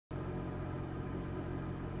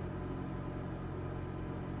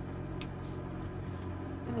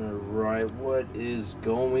Alright, what is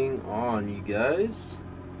going on, you guys?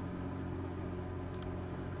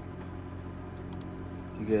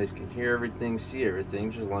 If you guys can hear everything, see everything,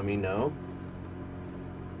 just let me know.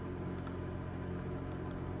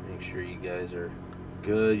 Make sure you guys are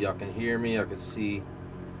good. Y'all can hear me. Y'all can see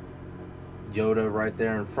Yoda right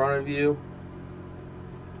there in front of you.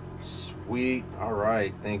 Sweet.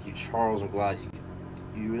 Alright, thank you, Charles. I'm glad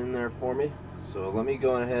you in there for me. So let me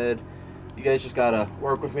go ahead. You guys just gotta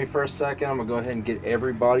work with me for a second. I'm gonna go ahead and get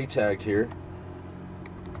everybody tagged here.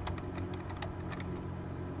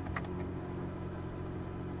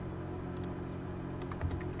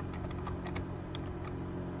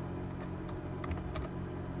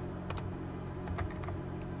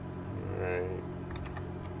 Alright.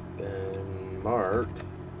 Ben, Mark.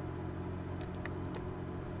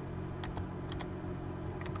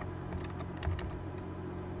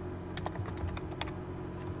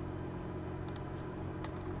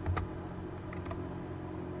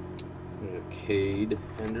 Cade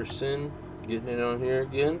Henderson getting it on here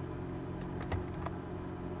again.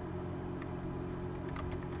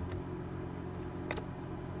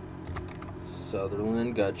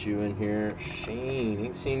 Sutherland got you in here. Shane,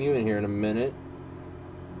 ain't seen you in here in a minute.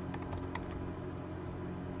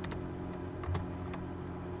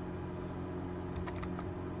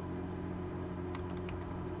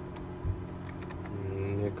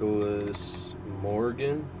 Nicholas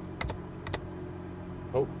Morgan.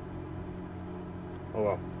 Oh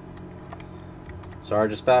well. Sorry,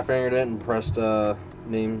 just fat fingered it and pressed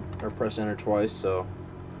name or press enter twice, so.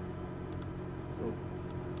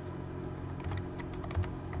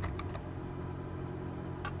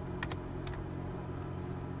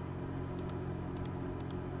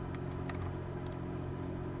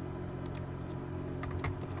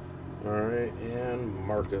 Alright, and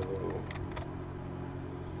Marco.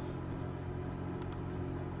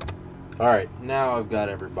 Alright, now I've got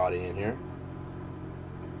everybody in here.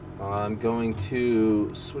 I'm going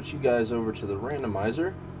to switch you guys over to the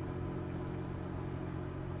randomizer.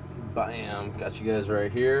 Bam, got you guys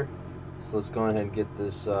right here. So let's go ahead and get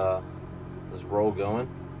this this roll going.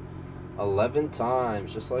 11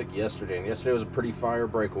 times, just like yesterday. And yesterday was a pretty fire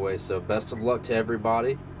breakaway, so best of luck to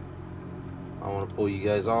everybody. I want to pull you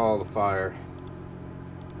guys all the fire.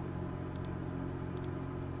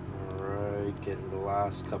 Alright, getting the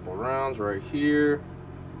last couple rounds right here.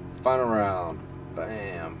 Final round.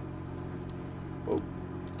 Bam. Whoa,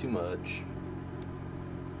 too much.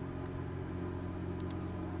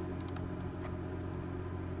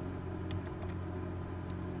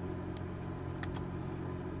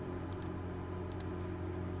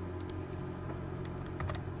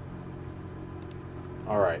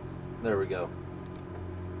 All right, there we go.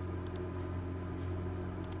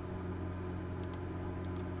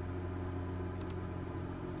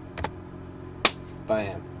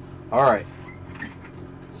 Bam. All right.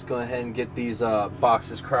 Let's go ahead and get these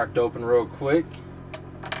boxes cracked open real quick.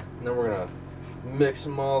 And then we're going to mix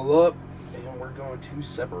them all up. And we're going to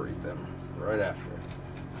separate them right after.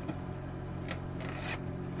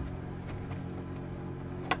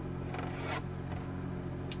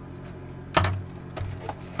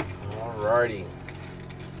 Alrighty.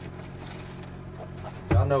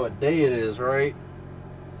 Y'all know what day it is, right?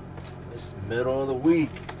 It's middle of the week.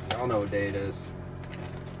 Y'all know what day it is.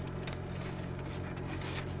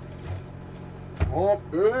 Oh,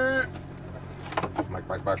 hey.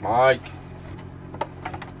 Mike.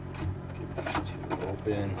 Get these two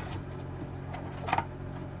open.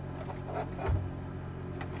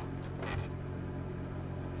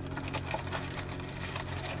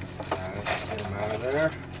 Get them out of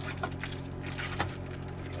there.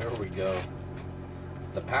 There we go.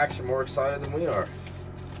 The packs are more excited than we are.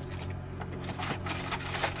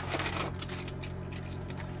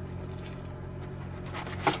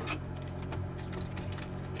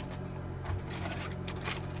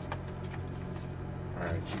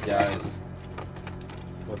 Guys,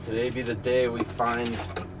 will today be the day we find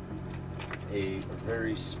a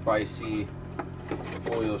very spicy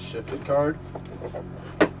foil shifted card?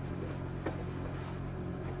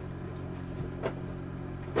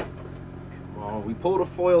 Well, we pulled a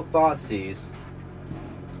foil Thoughtseize.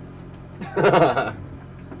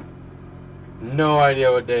 No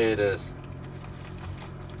idea what day it is.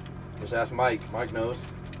 Just ask Mike. Mike knows.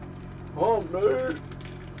 Oh, dude.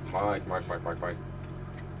 Mike.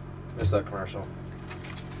 Missed that commercial.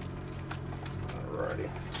 Alrighty.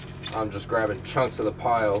 I'm just grabbing chunks of the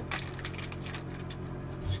pile.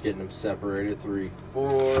 Just getting them separated. 3,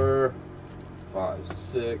 4, 5,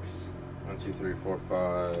 6. 1, 2, 3, 4,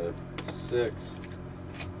 5, 6.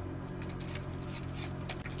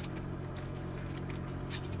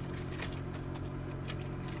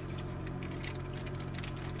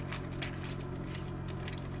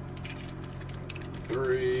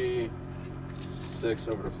 6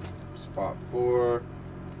 over to spot 4.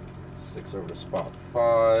 6 over to spot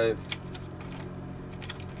 5.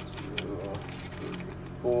 2, 3,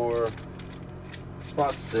 4.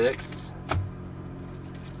 Spot 6.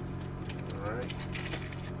 Alright.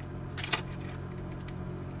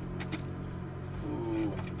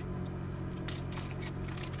 Ooh.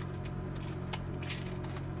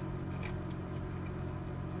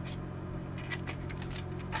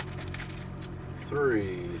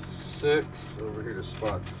 3, 6 over here to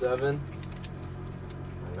spot 7.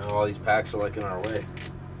 I know all these packs are like in our way.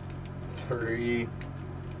 3,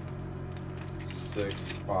 6,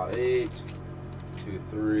 spot 8. 2,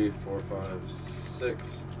 3, 4, 5,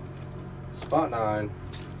 6. Spot 9.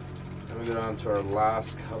 Then we go down to our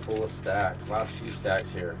last couple of stacks, last few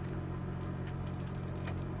stacks here.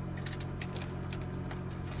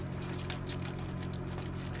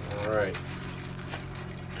 All right.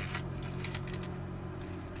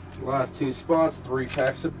 Last 2 spots, 3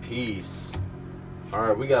 packs apiece. All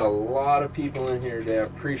right, we got a lot of people in here today. I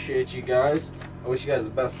appreciate you guys. I wish you guys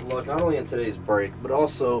the best of luck, not only in today's break, but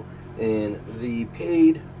also in the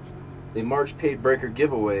March paid breaker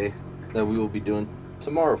giveaway that we will be doing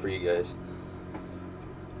tomorrow for you guys.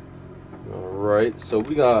 All right, so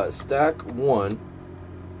we got stack 1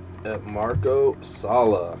 at Marco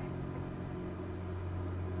Sala.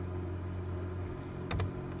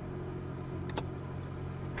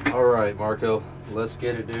 All right, Marco, let's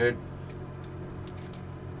get it, dude.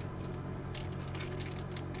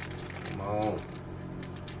 Come on.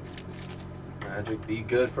 Magic, be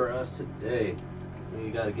good for us today. You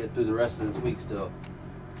got to get through the rest of this week still.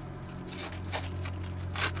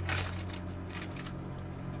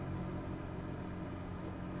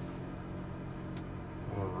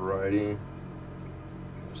 Alrighty.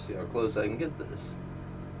 Let's see how close I can get this.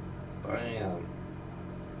 Bam.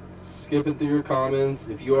 Skipping through your comments.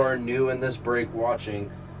 If you are new in this break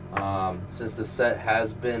watching, since the set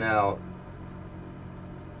has been out.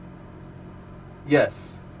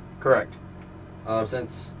 Yes, correct.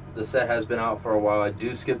 Since the set has been out for a while, I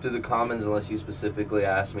do skip through the comments unless you specifically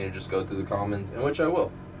ask me to just go through the comments, in which I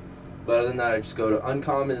will. But other than that, I just go to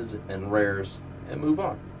uncommons and rares and move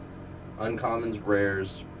on. Uncommons,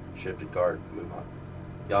 rares, shifted card, move on.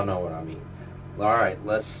 Y'all know what I mean. Alright,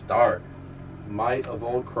 let's start. Might of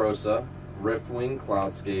Old Krosa, Riftwing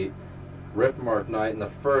Cloudskate, Riftmark Knight, and the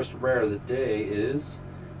first rare of the day is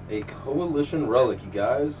a Coalition Relic, you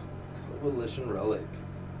guys. Coalition Relic.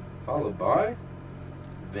 Followed by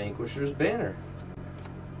Vanquisher's Banner.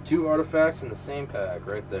 2 artifacts in the same pack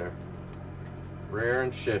right there. Rare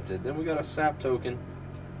and shifted. Then we got a sap token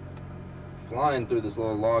flying through this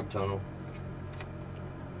little log tunnel.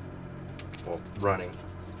 Well, running.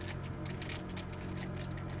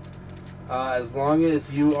 As long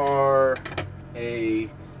as you are a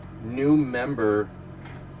new member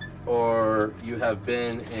or you have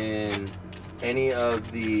been in any of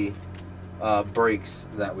the breaks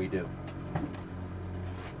that we do.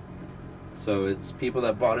 So it's people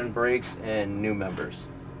that bought in breaks and new members.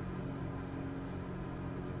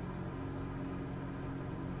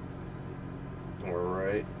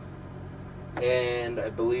 Alright. And I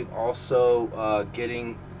believe also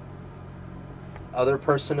getting other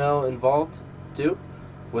personnel involved too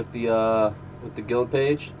with the guild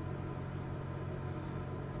page.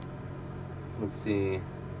 Let's see.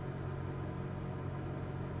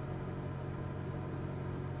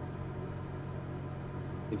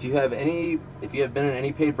 If you have been in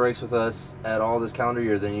any paid breaks with us at all this calendar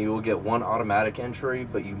year, then you will get 1 automatic entry,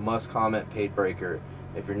 but you must comment paid breaker.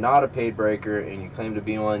 If you're not a paid breaker and you claim to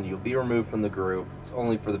be one, you'll be removed from the group. It's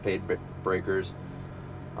only for the paid breakers.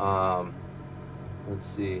 Let's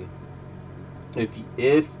see.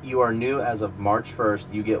 If you are new as of March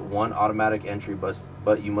 1st, you get 1 automatic entry,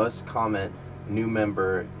 but you must comment new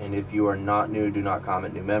member. And if you are not new, do not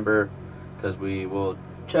comment new member, because we will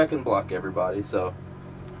check and block everybody. So,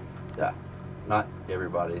 yeah, not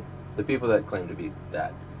everybody. The people that claim to be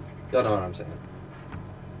that. Y'all know what I'm saying.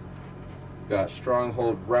 Got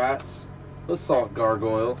Stronghold Rats, Assault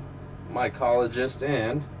Gargoyle, Mycologist,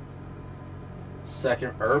 and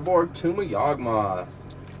second Urborg Tomb of Yawgmoth.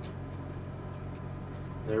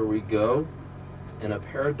 There we go. And a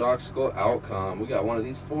paradoxical outcome. We got one of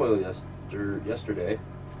these foil yesterday.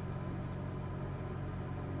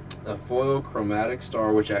 A foil chromatic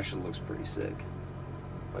star, which actually looks pretty sick.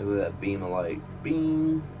 Look at that beam of light.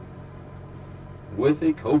 Beam. With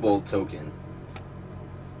a Kobold token.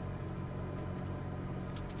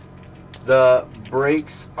 The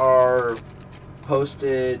breaks are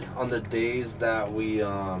posted on the days that we're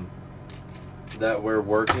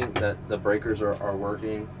working, that the breakers are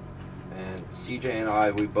working. And CJ and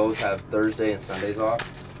I, we both have Thursday and Sundays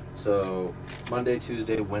off. So Monday,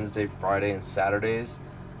 Tuesday, Wednesday, Friday, and Saturdays,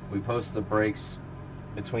 we post the breaks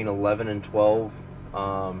between 11 and 12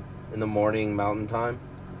 in the morning Mountain Time.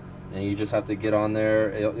 And you just have to get on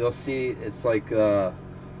there. You'll see it's like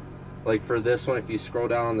for this one, if you scroll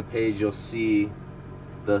down on the page, you'll see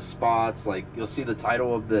the spots. Like, you'll see the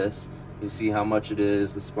title of this. You see how much it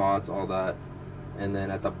is, the spots, all that. And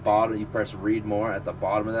then at the bottom, you press read more. At the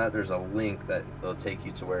bottom of that, there's a link that will take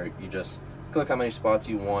you to where you just click how many spots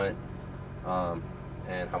you want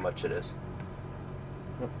and how much it is.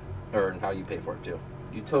 Or how you pay for it too.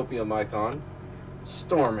 Utopia Mycon,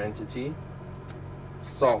 Storm Entity,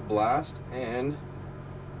 Salt Blast, and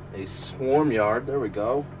a Swarm Yard. There we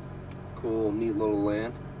go. Cool, neat little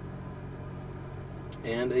land.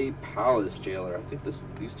 And a Palace Jailer. I think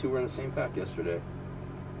these two were in the same pack yesterday.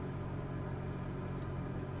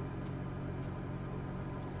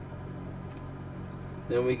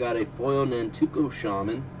 Then we got a foil Nantuko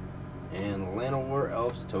Shaman and Llanowar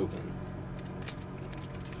Elves token.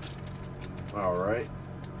 Alright,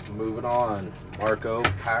 moving on. Marco,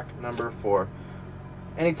 pack number 4.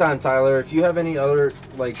 Anytime, Tyler. If you have any other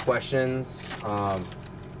questions,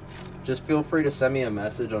 just feel free to send me a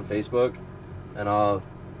message on Facebook, and I'll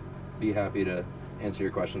be happy to answer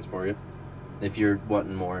your questions for you. If you're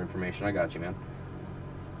wanting more information, I got you, man.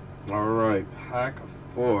 Alright, pack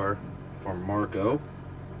 4 for Marco.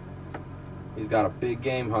 He's got a Big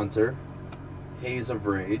Game Hunter, Haze of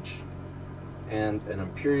Rage, and an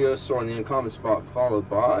Imperiosaur in the uncommon spot, followed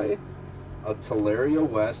by a Teleria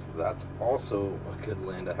West. That's also a good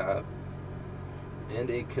land to have. And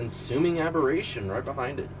a Consuming Aberration right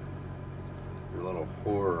behind it. Your little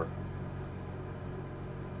horror.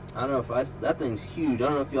 I don't know if that thing's huge. I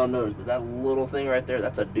don't know if y'all noticed, but that little thing right there,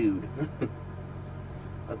 that's a dude.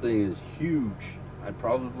 That thing is huge. I'd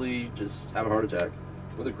probably just have a heart attack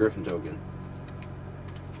with a Griffin token.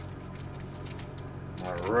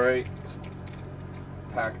 Alright.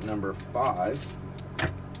 Pack number 5.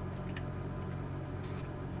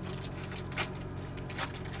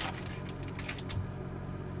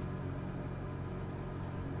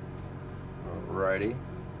 Alrighty.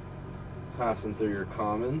 Passing through your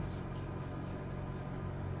commons.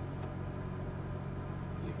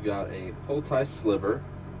 You've got a Poltai Sliver,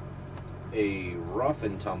 a Rough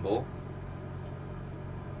and Tumble,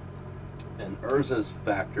 an Urza's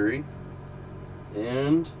Factory,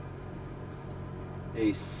 and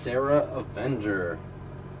a Sarah Avenger.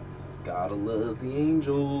 Gotta love the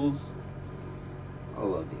Angels. I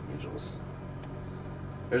love the Angels.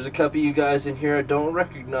 There's a couple of you guys in here I don't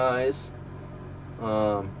recognize.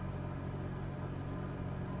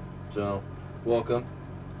 So, welcome.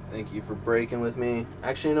 Thank you for breaking with me.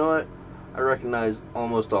 Actually, you know what? I recognize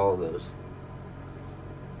almost all of those.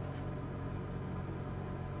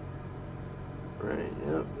 Right,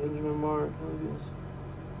 yep, Benjamin Mark,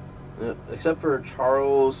 yep, except for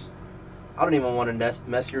Charles. I don't even want to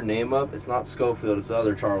mess your name up. It's not Schofield, it's the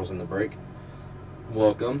other Charles in the break.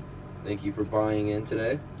 Welcome. Thank you for buying in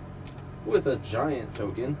today with a giant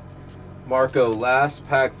token. Marco, last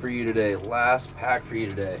pack for you today. Last pack for you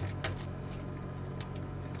today.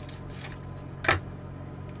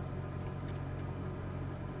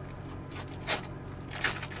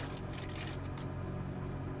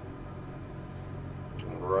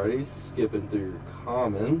 Alrighty, skipping through your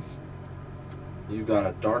commons. You've got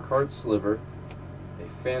a Darkheart Sliver, a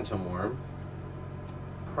Phantom Worm,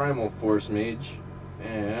 Primal Force Mage,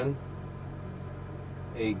 and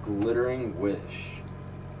a Glittering Wish.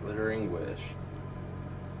 Glittering Wish.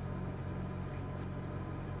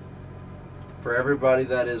 For everybody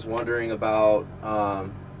that is wondering about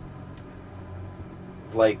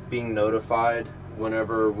being notified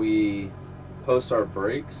whenever we post our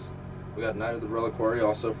breaks, we got Knight of the Reliquary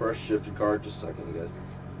also for our shifted card. Just a second, you guys.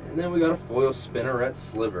 And then we got a foil Spinneret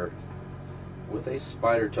Sliver with a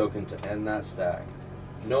Spider token to end that stack.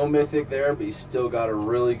 No mythic there, but you still got a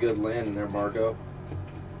really good land in there, Marco.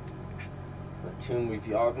 A Tomb with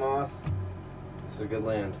Yawgmoth. It's a good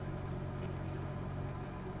land.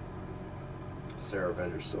 Sarah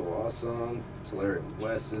Avenger's so awesome. Teleria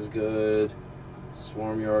West is good.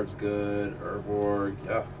 Swarm Yard's good. Urborg,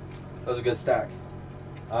 yeah. That was a good stack.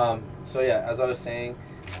 So yeah, as I was saying,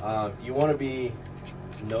 if you want to be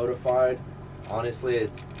notified, honestly,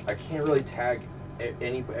 I can't really tag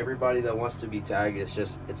everybody that wants to be tagged.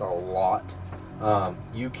 It's a lot.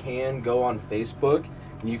 You can go on Facebook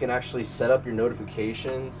and you can actually set up your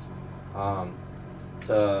notifications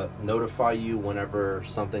to notify you whenever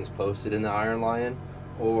something's posted in the Iron Lion,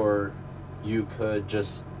 or you could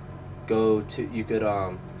just go to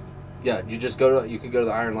Yeah, you just go to, you could go to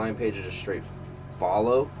the Iron Lion page and just straight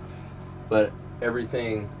follow, but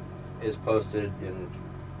everything is posted in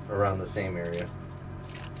around the same area.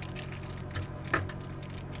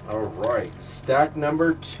 All right, stack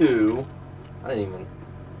number 2. I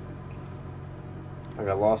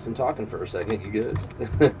got lost in talking for a second, you guys.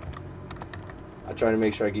 I try to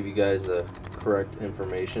make sure I give you guys the correct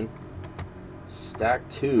information. Stack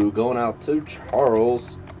 2 going out to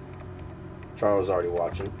Charles. Charles is already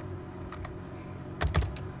watching.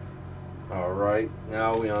 All right,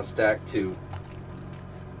 now we on stack 2.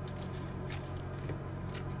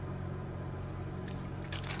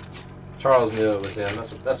 Charles knew it was him.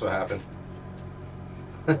 That's what happened.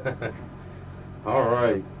 All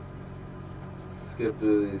right. Skip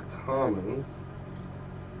through these commons.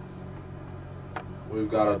 We've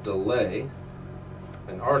got a delay,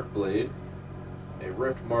 an arc blade, a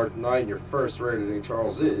Rift Mark 9. Your first rated,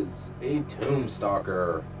 Charles, is a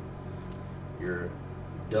Tombstalker. Your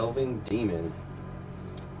Delving Demon,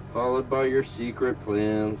 followed by your secret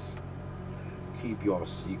plans. Keep your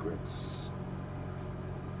secrets.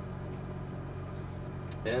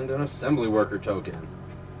 And an assembly worker token.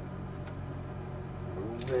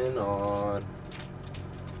 Moving on.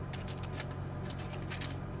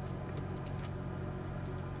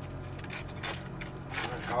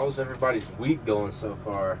 How's everybody's week going so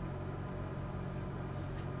far?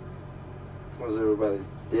 How's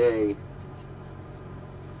everybody's day?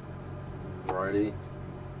 Alrighty.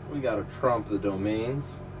 We got a Trump the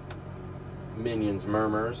Domains, Minions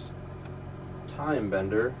Murmurs, Time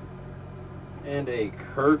Bender, and a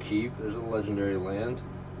Kerkeep. There's a legendary land.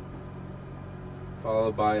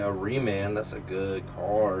 Followed by a Remand. That's a good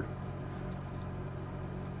card.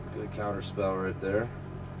 Good counter spell right there.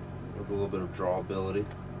 With a little bit of draw ability.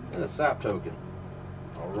 And a sap token.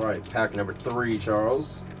 Alright, pack number 3,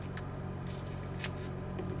 Charles.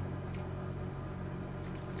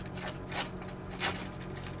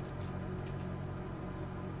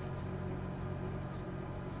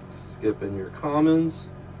 Skipping your commons.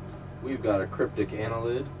 We've got a Cryptic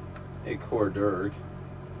Annelid, a Kordurg,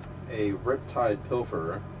 a Riptide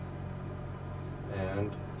Pilferer,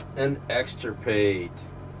 and an Extirpate.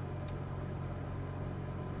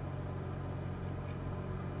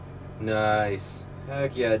 Nice.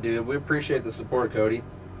 Heck yeah, dude. We appreciate the support, Cody.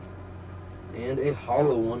 And a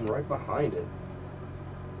hollow one right behind it.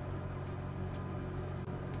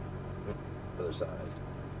 Other side.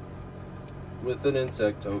 With an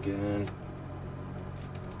insect token.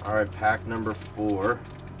 Alright, pack number 4.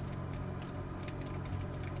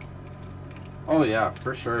 Oh yeah,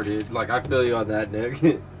 for sure, dude. Like, I feel you on that, Nick.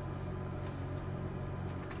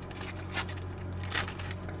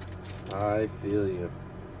 I feel you.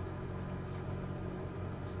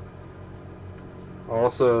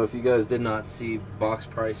 Also, if you guys did not see, box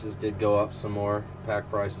prices did go up some more. Pack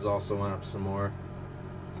prices also went up some more.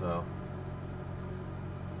 So,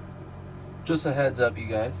 just a heads up, you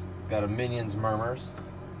guys. Got a Minions Murmurs,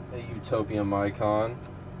 a Utopium Icon,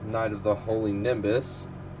 Knight of the Holy Nimbus,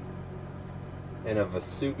 and a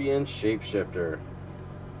Vesuvian Shapeshifter.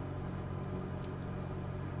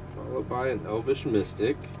 Followed by an Elvish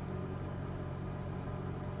Mystic.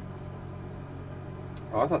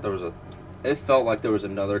 Oh, I thought there was a... It felt like there was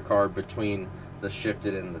another card between the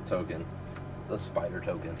shifted and the token. The spider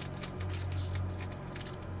token.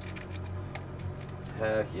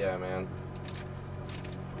 Heck yeah, man.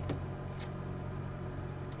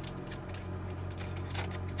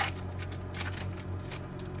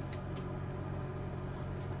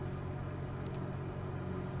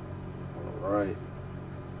 Alright.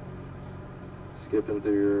 Skipping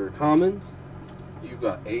through your commons. You've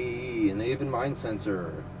got an Aven Mind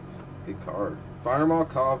Sensor. Good card. Firemaw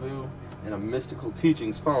Kavu and a Mystical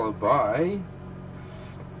Teachings, followed by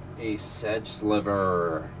a Sedge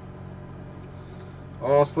Sliver.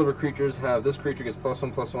 All sliver creatures have, this creature gets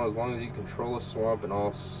 +1/+1 as long as you control a swamp, and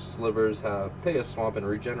all slivers have pay a swamp and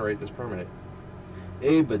regenerate this permanent.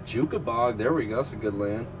 A Bajuka Bog, there we go, that's a good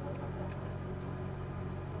land.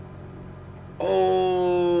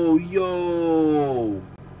 Oh, yo!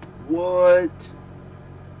 What?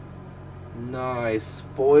 Nice.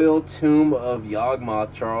 Foil Tomb of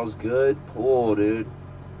Yawgmoth, Charles. Good pull, dude.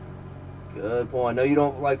 Good pull. I know you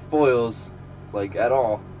don't like foils, like, at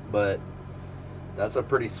all, but that's a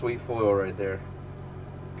pretty sweet foil right there.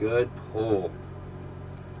 Good pull.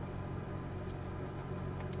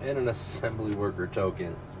 And an assembly worker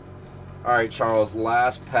token. Alright, Charles,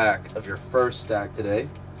 last pack of your first stack today.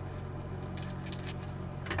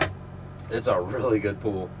 It's a really good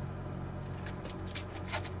pull.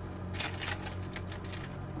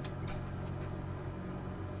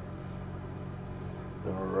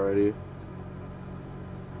 Alrighty.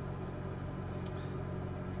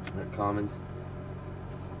 Commons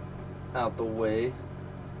out the way.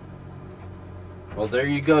 Well, there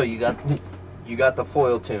you go. You got the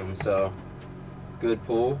foil tomb. So good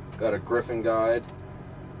pull. Got a Griffin Guide,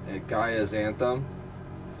 a Gaia's Anthem,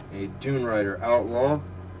 a Dune Rider Outlaw,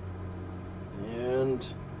 and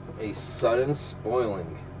a Sudden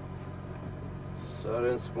Spoiling.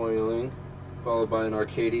 Sudden Spoiling, followed by an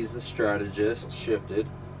Arcades the Strategist, shifted.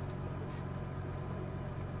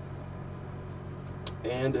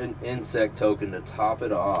 And an Insect token to top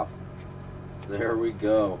it off. There we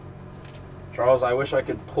go. Charles, I wish I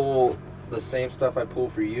could pull the same stuff I pull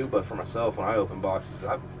for you, but for myself, when I open boxes,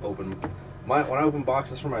 when I open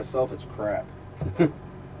boxes for myself, it's crap.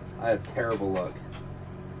 I have terrible luck.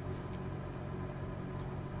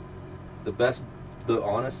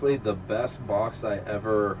 Honestly, the best box I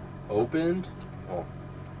ever opened,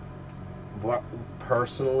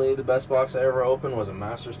 personally, the best box I ever opened was a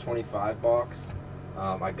Masters 25 box.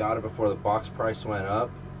 I got it before the box price went up,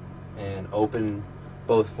 and opened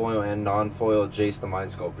both foil and non-foil Jace the Mind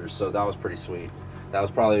Sculptors, so that was pretty sweet. That was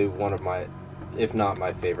probably one of my, if not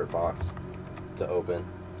my favorite box to open.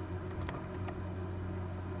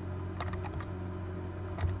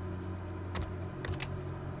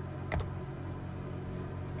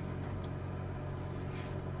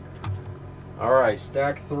 Alright,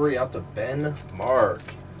 stack 3 out to Ben Mark.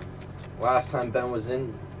 Last time Ben was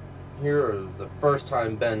in here, or the first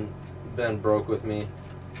time Ben broke with me,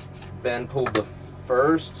 Ben pulled the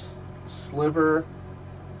first sliver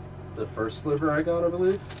I got, I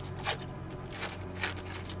believe.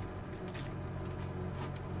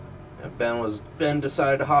 And Ben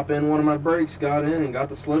decided to hop in one of my breaks, got in and got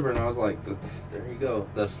the sliver, and I was like, there you go,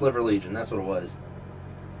 the Sliver Legion, that's what it was.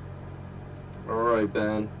 Alright,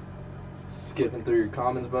 Ben, skipping through your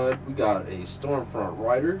commons, bud. We got a Stormfront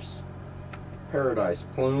Riders, Paradise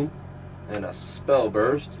Plume, and a Spell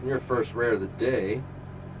Burst. And your first rare of the day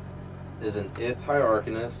is an Ith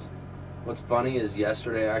Hierarchanist. What's funny is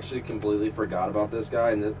yesterday I actually completely forgot about this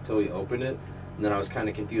guy until he opened it, and then I was kind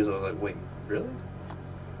of confused. I was like, wait, really?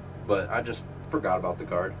 But I just forgot about the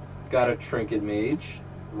card. Got a Trinket Mage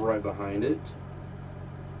right behind it.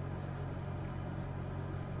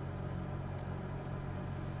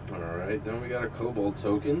 Alright, then we got a Kobold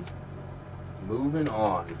token. Moving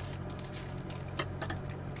on.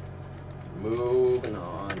 Moving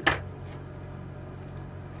on.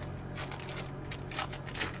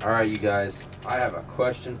 Alright, you guys, I have a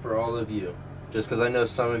question for all of you. Just because I know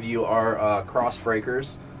some of you are cross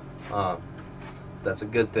breakers. That's a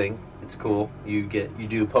good thing. It's cool. You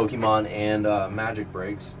do Pokemon and Magic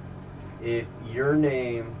breaks. If your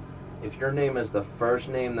name is the first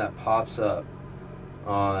name that pops up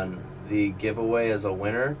on the giveaway as a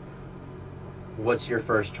winner, what's your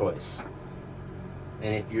first choice?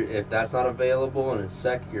 And if that's not available and it's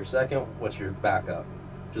your second, what's your backup?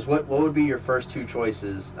 Just what would be your first two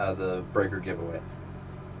choices out of the breaker giveaway?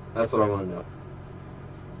 That's what I want to know.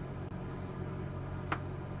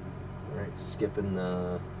 Alright, skipping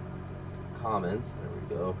the comments. There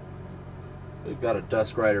we go. We've got a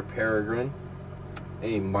Dusk Rider Peregrine,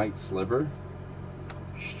 a Might Sliver,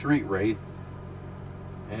 Street Wraith,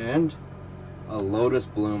 and a Lotus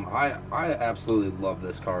Bloom. I absolutely love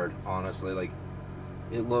this card, honestly. Like,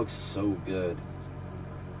 it looks so good.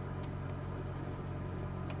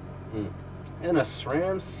 And a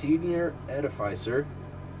SRAM Senior Edificer,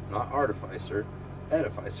 not Artificer,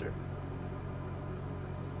 Edificer.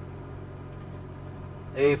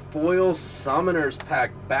 A foil Summoners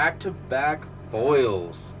pack, back-to-back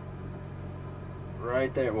foils.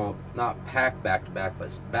 Right there. Well, not pack back-to-back,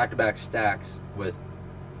 but back-to-back stacks with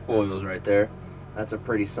foils right there. That's a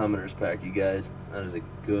pretty Summoners pack, you guys. That is a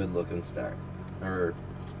good-looking stack, or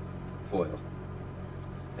foil.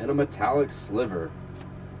 And a Metallic Sliver.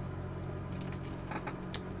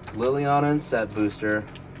 Liliana and Set Booster,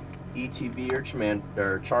 ETB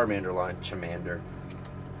or Charmander line, Chamander.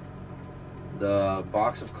 The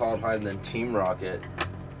box of Kaldheim, then Team Rocket.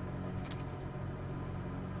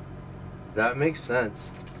 That makes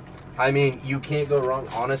sense. I mean, you can't go wrong.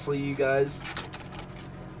 Honestly, you guys,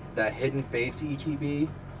 that Hidden Fates ETB,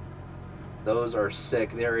 those are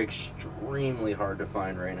sick. They're extremely hard to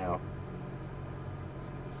find right now.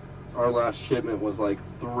 Our last shipment was like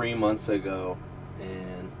 3 months ago,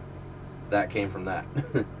 and that came from that.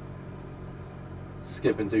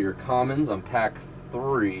 Skipping through your commons on pack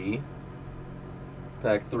 3.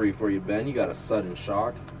 Pack 3 for you, Ben. You got a Sudden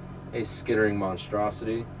Shock, a Skittering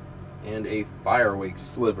Monstrosity, and a Firewake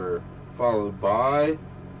Sliver, followed by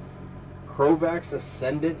Krovax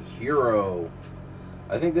Ascendant Hero.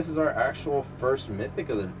 I think this is our actual first mythic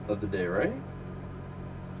of the day, right?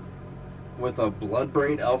 with a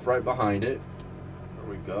Bloodbraid elf right behind it. There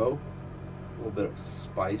we go. A little bit of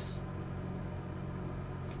spice.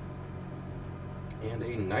 And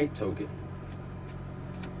a Night token.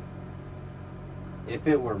 If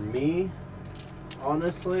it were me,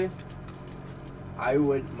 honestly,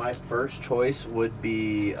 my first choice would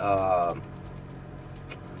be,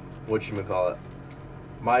 whatchamacallit?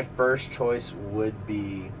 My first choice would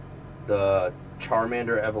be the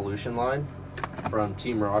Charmander Evolution line from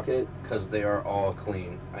Team Rocket, because they are all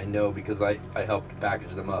clean. I know, because I helped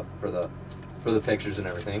package them up for the pictures and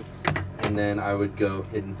everything. And then I would go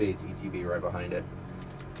Hidden Fates ETB right behind it.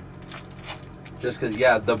 Just because,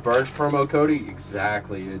 yeah, the Birds promo, Cody,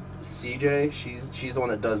 exactly. CJ, she's the one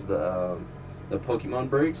that does the Pokemon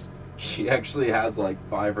breaks. She actually has like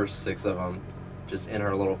 5 or 6 of them just in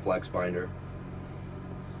her little flex binder.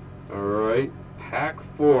 Alright, pack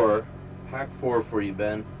 4. Pack 4 for you,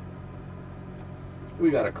 Ben. We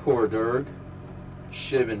got a Cordurg,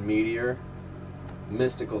 Shivan Meteor,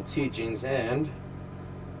 Mystical Teachings, and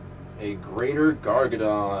a Greater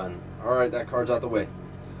Gargadon. Alright, that card's out the way.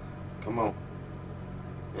 Come on.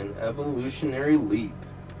 An Evolutionary Leap.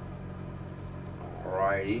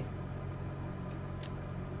 Alrighty.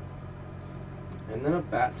 And then a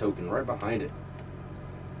Bat token right behind it.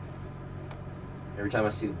 Every time I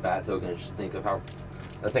see the Bat token, I just think of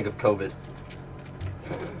COVID.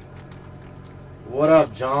 What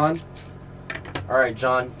up, John? Alright,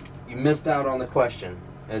 John, you missed out on the question.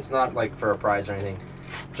 And it's not like for a prize or anything.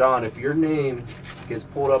 John, if your name gets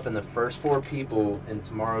pulled up in the first 4 people in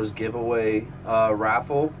tomorrow's giveaway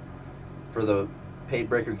raffle for the Paid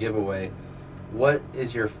Breaker giveaway, what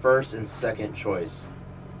is your first and second choice?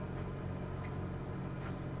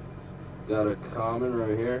 Got a common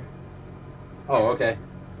right here. Oh, okay.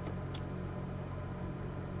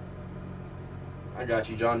 I got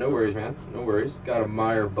you, John. No worries, man. No worries. Got a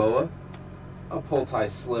Meyer Boa, a Poltai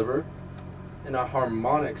Sliver, and a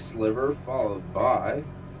Harmonic Sliver, followed by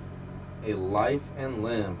a Life and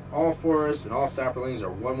Limb. All forests and all saplings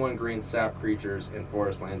are 1/1 green sap creatures in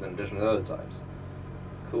forest lands in addition to other types.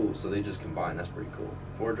 Cool, so they just combine. That's pretty cool.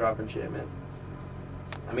 4-drop enchantment.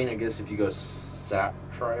 I mean, I guess if you go sap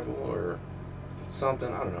tribal or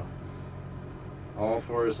something, I don't know. All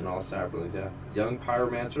forests and all saplings, yeah. Young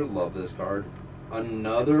Pyromancer, love this card.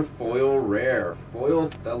 Another foil rare. Foil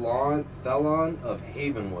Thelon of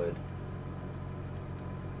Havenwood.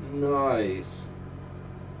 Nice.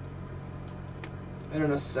 And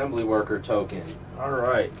an Assembly Worker token.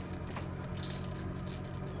 Alright.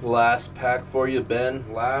 Last pack for you, Ben.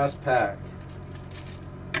 Last pack.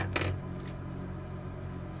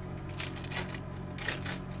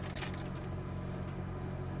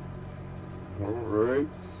 Alright.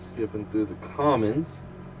 Skipping through the commons.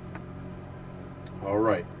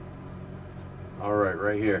 Alright. Alright,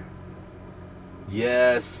 right here.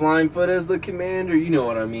 Yes, Slimefoot as the commander. You know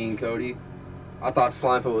what I mean, Cody. I thought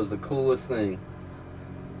Slimefoot was the coolest thing.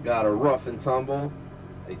 Got a Rough and Tumble,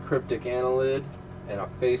 a Cryptic Annelid, and a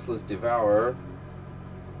Faceless Devourer.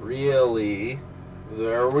 Really?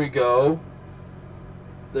 There we go.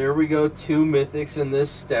 There we go. 2 mythics in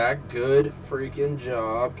this stack. Good freaking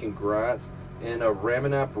job. Congrats. And a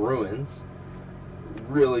Ramanap Ruins.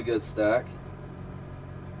 Really good stack.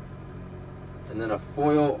 And then a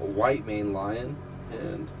foil White Mane Lion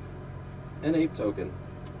and an Ape token.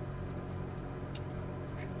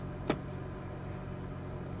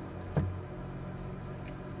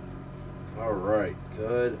 Alright,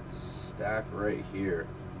 good stack right here.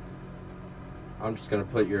 I'm just going to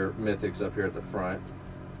put your mythics up here at the front.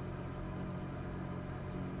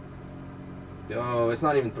 Yo, it's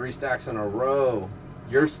not even 3 stacks in a row.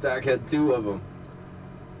 Your stack had 2 of them.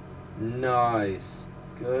 Nice.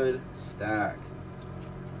 Good stack.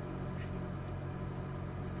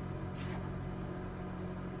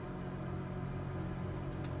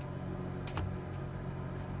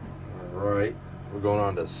 Alright, we're going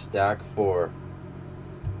on to stack 4.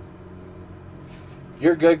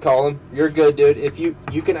 You're good, Colin. You're good, dude. If you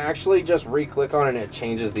can actually just re-click on it and it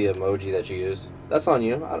changes the emoji that you use. That's on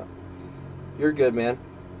you. You're good, man.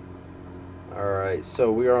 Alright,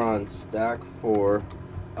 so we are on stack 4.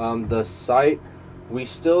 The site, we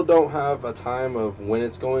still don't have a time of when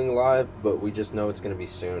it's going live, but we just know it's going to be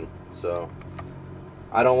soon. So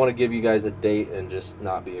I don't want to give you guys a date and just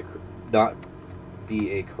not be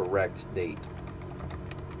a correct date.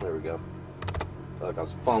 There we go. I feel like I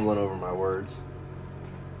was fumbling over my words.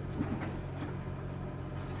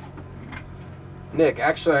 Nick,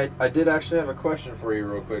 actually, I did actually have a question for you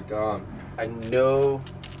real quick. I know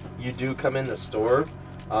you do come in the store.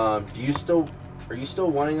 Are you still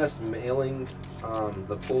wanting us mailing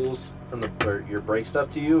the pulls from your break stuff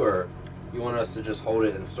to you, or you want us to just hold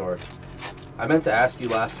it in store. I meant to ask you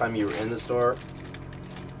last time you were in the store,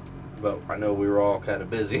 but I know we were all kind of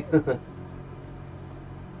busy.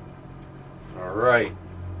 All right,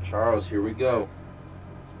 Charles, here we go.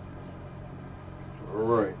 All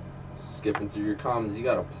right, skipping through your commons, you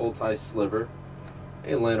got a Poltai Sliver,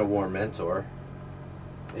 a Llanowar Mentor,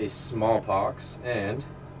 a Smallpox, and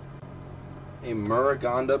a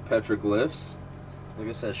Muraganda Petroglyphs. Like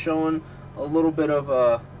I said, showing a little bit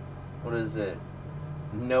of what is it?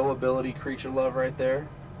 No ability creature love right there.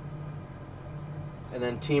 And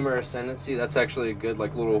then Teamer Ascendancy, that's actually a good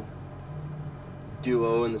like little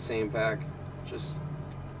duo in the same pack. Just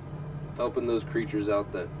helping those creatures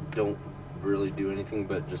out that don't really do anything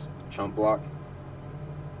but just chump block.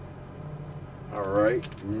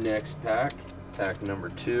 Alright, next pack. Pack number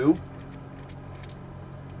 2.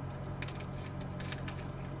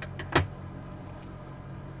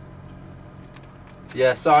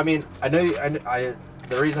 Yeah, so I mean, I know I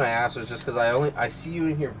the reason I asked was just because I see you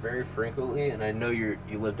in here very frequently, and I know you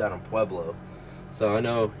live down in Pueblo,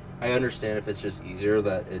 so I understand if it's just easier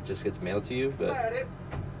that it just gets mailed to you. But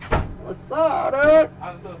what's up, dude?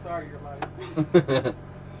 I'm so sorry you're live.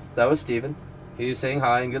 That was Steven. He was saying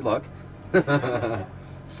hi and good luck.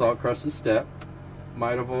 Salt Crusted Step,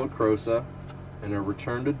 Might of Old Crosa, and a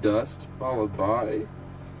Return to Dust, followed by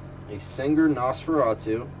a Singer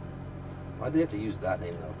Nosferatu. Why'd they have to use that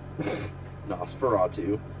name though?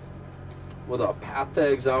 Nosferatu. With a Path to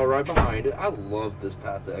Exile right behind it. I love this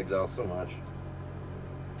Path to Exile so much.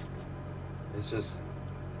 It's just,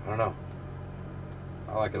 I don't know.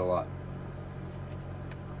 I like it a lot.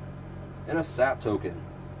 And a Sap token.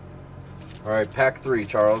 Alright, pack 3,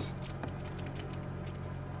 Charles.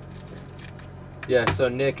 Yeah, so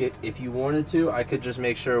Nick, if you wanted to, I could just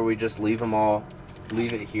make sure we just leave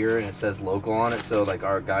it here and it says local on it, so like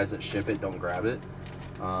our guys that ship it don't grab it.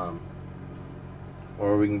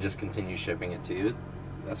 Or we can just continue shipping it to you.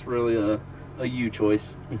 That's really a you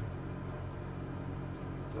choice.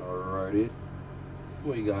 Alrighty.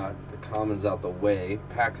 We got the commons out the way.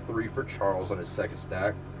 Pack 3 for Charles on his second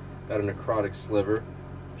stack. Got a Necrotic Sliver,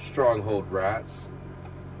 Stronghold Rats,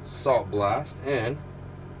 Salt Blast, and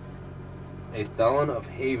a Thelon of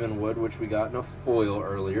Havenwood, which we got in a foil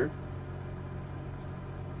earlier.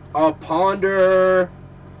 A Ponder!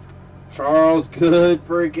 Charles, good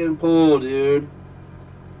freaking pull, dude.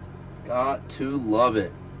 Got to love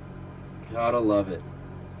it. Gotta love it.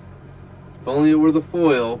 If only it were the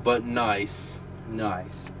foil, but nice.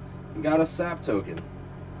 Nice. Got a Sap token.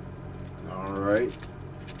 Alright.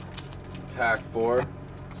 Pack 4.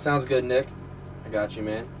 Sounds good, Nick. I got you,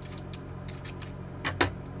 man.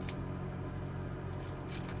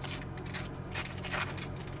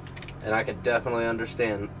 And I can definitely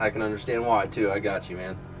understand. I can understand why, too. I got you,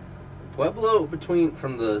 man. Pueblo,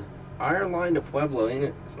 from the Iron Line to Pueblo, ain't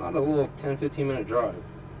it? It's not a little 10-15 minute drive.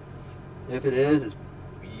 If it is,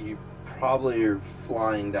 you probably are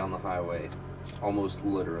flying down the highway. Almost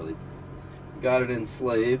literally. Got it in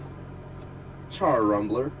Slave, Char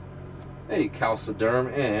Rumbler, a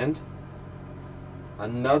Calciderm, and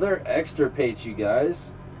another Extirpate, you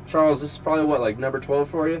guys. Charles, this is probably what, like number 12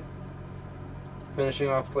 for you? Finishing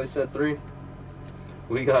off playset 3.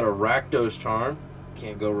 We got a Rakdos Charm.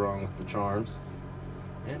 Can't go wrong with the charms.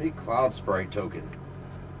 And a Cloud Sprite token.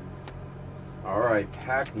 Alright,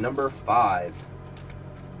 pack number 5.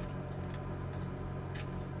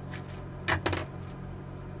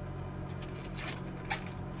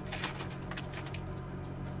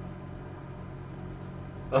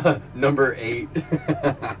 Number 8.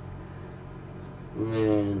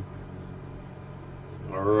 Man.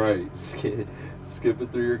 Alright, skipping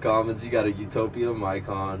through your comments, you got a Utopia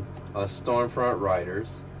Mycon, a Stormfront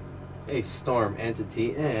Riders, a Storm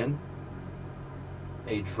Entity, and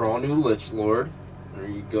a Draw New Lich Lord. There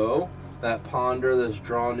you go. That Ponder, this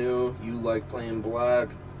Draw New, you like playing black.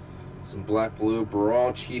 Some black blue,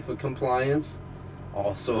 Brawl Chief of Compliance.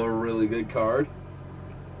 Also a really good card.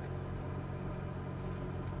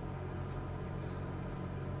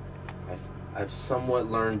 I've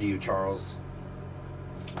somewhat learned you, Charles.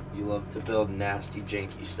 You love to build nasty,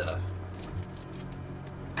 janky stuff.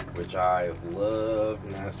 Which I love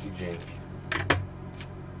nasty jank.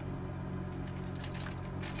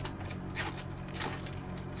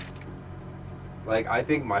 Like, I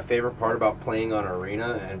think my favorite part about playing on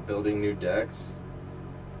Arena and building new decks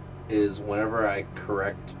is whenever I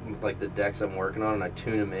correct, like, the decks I'm working on and I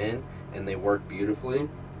tune them in and they work beautifully.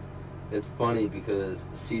 It's funny because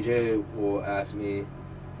CJ will ask me,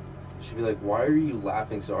 she'll be like, why are you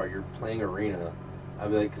laughing so hard? You're playing Arena. I'll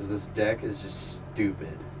be like, because this deck is just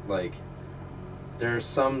stupid. Like, There's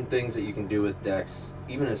some things that you can do with decks,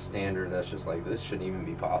 even as standard, that's just like, this shouldn't even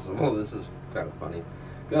be possible. This is kind of funny.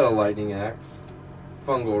 Got a Lightning Axe,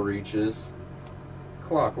 Fungal Reaches,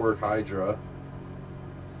 Clockwork Hydra,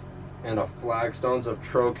 and a Flagstones of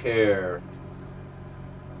Trocaire.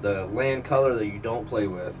 The land color that you don't play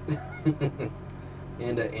with.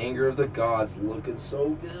 And an Anger of the Gods, looking so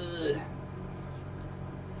good.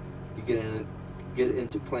 If you get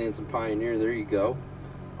into playing some Pioneer, there you go.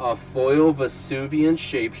 A foil Vesuvian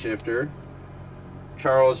Shapeshifter.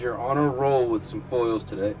 Charles, you're on a roll with some foils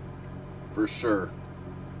today, for sure.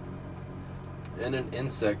 And an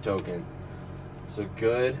Insect token. So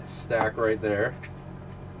good stack right there.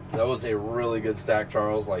 That was a really good stack,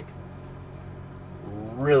 Charles. Like,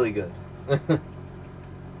 really good.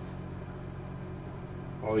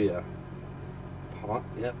 Oh yeah.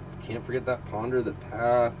 Yep. Can't forget that Ponder the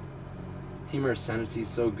Path. Teamer Ascendancy,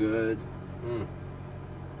 so good.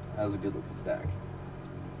 That was a good looking stack.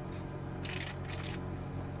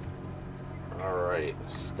 Alright,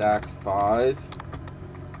 stack 5.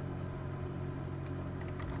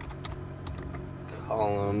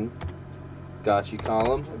 Column. Got you,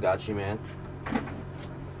 Column. I got you, man.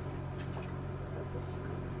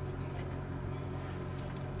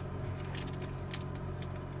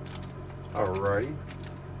 Alrighty.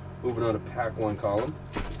 Moving on to pack 1 column.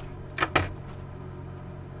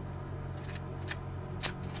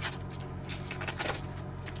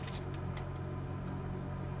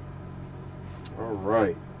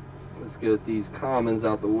 Alright. Let's get these commons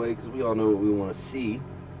out the way because we all know what we want to see.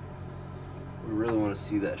 We really want to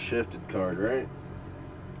see that shifted card, right?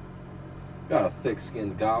 Got a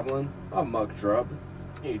thick-skinned Goblin, a Muck Drub,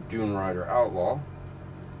 a Dune Rider Outlaw,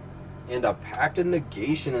 and a Pact of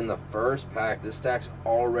Negation in the first pack. This stack's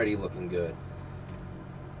already looking good.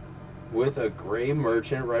 With a Gray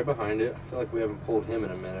Merchant right behind it. I feel like we haven't pulled him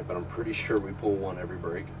in a minute, but I'm pretty sure we pull one every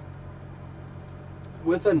break.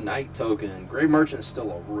 With a Night token. Gray Merchant is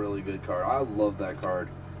still a really good card. I love that card.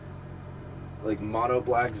 Like mono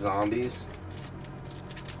black zombies.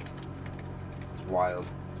 It's wild.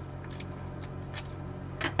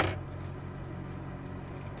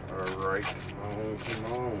 Alright,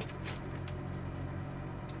 come on.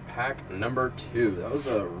 Pack number 2. That was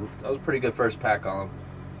a pretty good first pack column.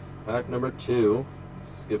 Pack number 2.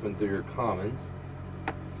 Skipping through your commons.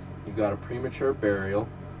 You got a Premature Burial,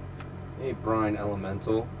 a Brine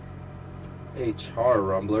Elemental, a Char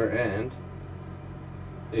Rumbler, and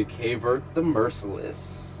a Kavert the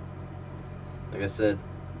Merciless. Like I said,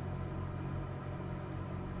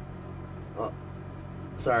 oh,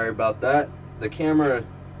 sorry about that. The camera,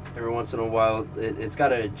 every once in a while, it's got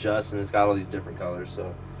to adjust, and it's got all these different colors,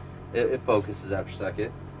 so it focuses after a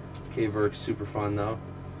second. Kavert's super fun though.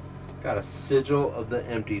 Got a Sigil of the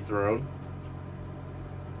Empty Throne.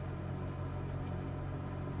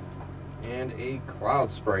 And a Cloud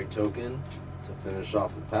Sprite token to finish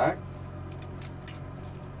off the pack.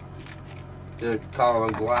 Dude, Colin,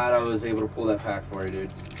 I'm glad I was able to pull that pack for you,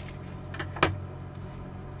 dude.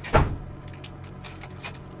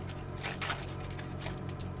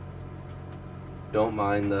 Don't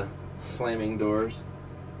mind the slamming doors.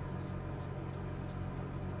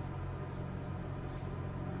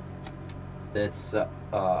 It's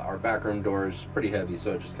our backroom door is pretty heavy,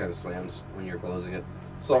 so it just kind of slams when you're closing it.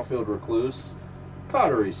 Saltfield Recluse,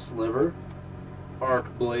 Cautery Sliver,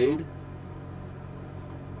 Arc Blade,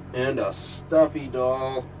 and a Stuffy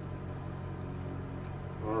Doll.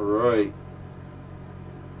 Alright.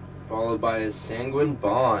 Followed by a Sanguine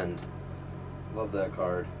Bond. Love that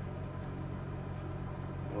card.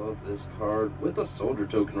 Love this card with a Soldier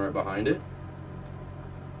token right behind it.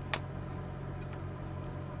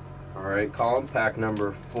 Alright, column pack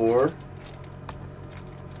number 4.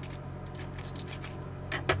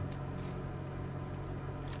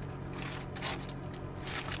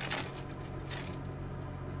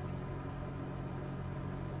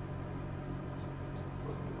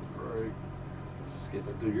 Alright,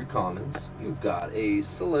 skipping through your commons. You've got a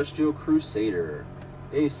Celestial Crusader,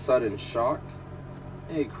 a Sudden Shock,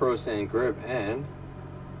 a Crowsand Grip, and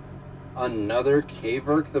another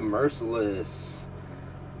Kavert the Merciless.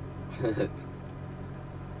 Yeah,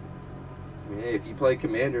 if you play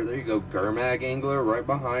Commander, there you go. Gurmag Angler right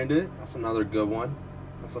behind it. That's another good one.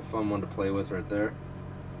 That's a fun one to play with right there.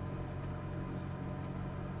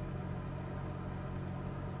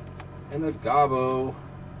 And a Gobbo.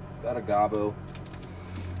 Got a Gobbo.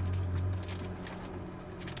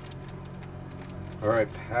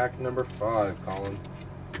 Alright, pack number 5, Colin.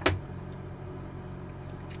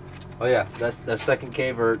 Oh yeah, that's the second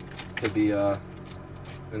Kavert could be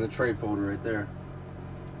in the trade folder right there.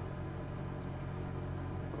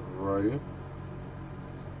 Alrighty.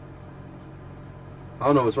 I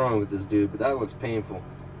don't know what's wrong with this dude, but that looks painful.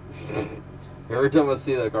 Every time I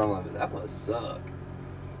see that card, I'm like, that must suck.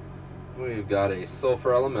 We've got a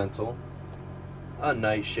Sulfur Elemental, a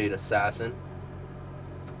Nightshade Assassin,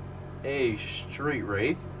 a Street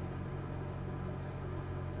Wraith,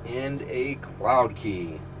 and a Cloud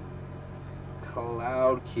Key.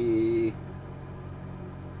 Cloud Key.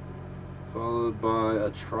 Followed by a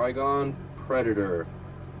Trigon Predator.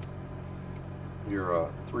 You're a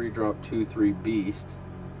 3-drop 2/3 beast.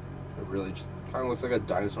 It really just kind of looks like a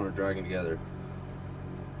dinosaur and a dragon together.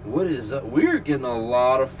 What is up? We're getting a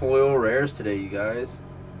lot of foil rares today, you guys.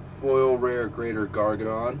 Foil rare Greater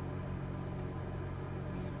Gargadon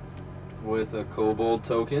with a Kobold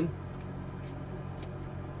token.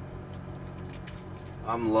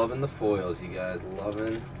 I'm loving the foils, you guys.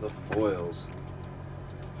 Loving the foils.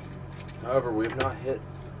 However, we have not hit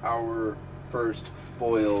our first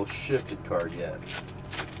foil shifted card yet.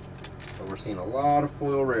 But we're seeing a lot of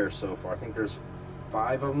foil rares so far. I think there's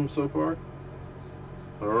 5 of them so far.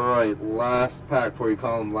 Alright, last pack before you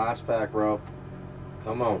call them last pack, bro.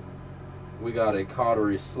 Come on. We got a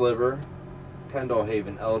Cautery Sliver,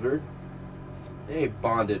 Pendlehaven Elder, a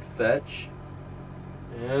Bonded Fetch,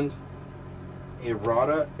 and a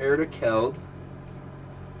Rada Heir to Keld,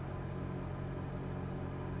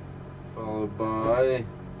 followed by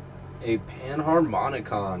a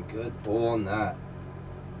Panharmonicon. Good pull on that.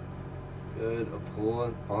 Good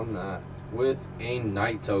pull on that. With a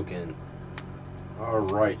Night token.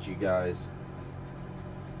 Alright, you guys.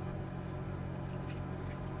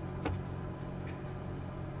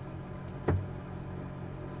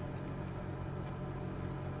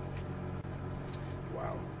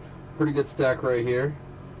 Wow. Pretty good stack right here.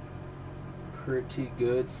 Pretty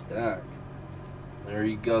good stack. There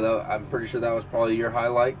you go. I'm pretty sure that was probably your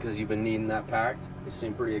highlight because you've been needing that packed. You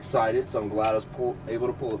seem pretty excited, so I'm glad I was able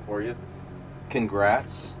to pull it for you.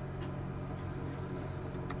 Congrats.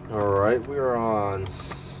 Alright, we are on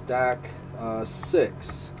stack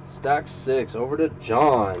 6. Stack 6. Over to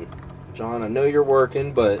John. John, I know you're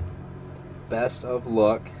working, but best of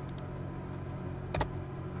luck.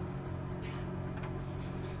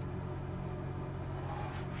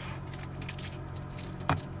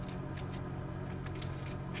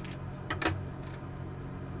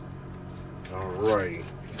 Alrighty,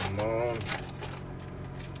 come on.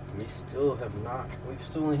 We've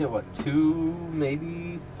still only hit, what, 2,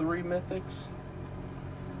 maybe 3 mythics?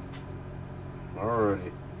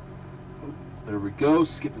 Alrighty. There we go,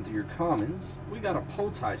 skipping through your commons. We got a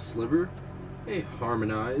Poltai Sliver, a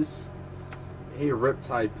Harmonize, a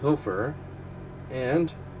Riptide Pilfer,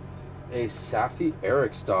 and a Safi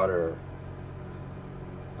Eriksdotter.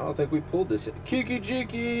 I don't think we pulled this yet. Kiki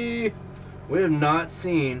Jiki! We have not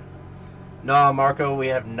seen... Nah, Marco, we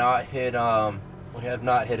have not hit a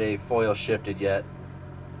foil shifted yet.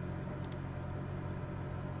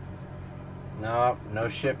 No, no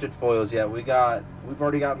shifted foils yet. We've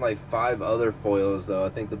already gotten like 5 other foils though. I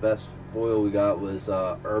think the best foil we got was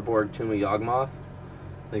Urborg Tomb of Yawgmoth.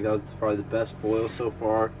 I think that was probably the best foil so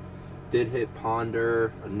far. Did hit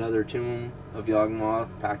Ponder, another Tomb of Yawgmoth,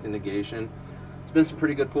 Pact of Negation. It's been some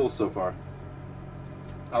pretty good pulls so far.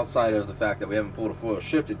 Outside of the fact that we haven't pulled a foil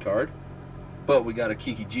shifted card. But we got a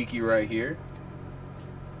Kiki Jiki right here.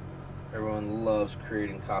 Everyone loves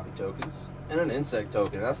creating copy tokens. And an insect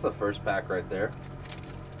token. That's the first pack right there.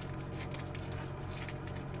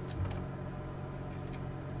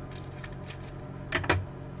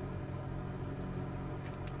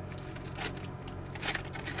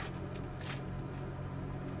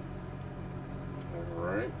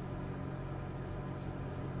 Alright.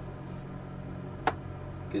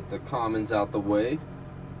 Get the commons out the way.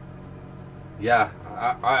 Yeah,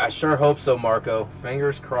 I sure hope so, Marco.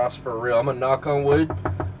 Fingers crossed for real. I'm gonna knock on wood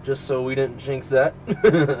just so we didn't jinx that.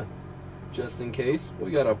 Just in case.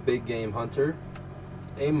 We got a Big Game Hunter,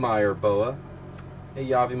 a Meyer Boa, a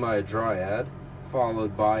Yavimaya Dryad,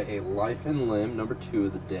 followed by a Life and Limb, number 2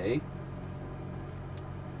 of the day.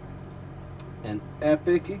 An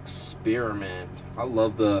Epic Experiment.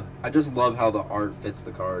 I just love how the art fits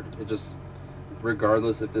the card. It just,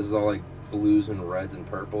 regardless if this is all like blues and reds and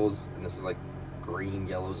purples, and this is like green,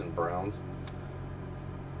 yellows, and browns,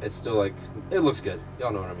 it's still like, it looks good.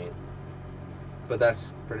 Y'all know what I mean. But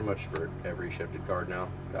that's pretty much for every shifted card now.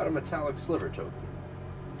 Got a Metallic Sliver token.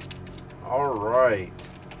 Alright.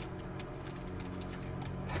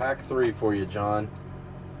 Pack 3 for you, John.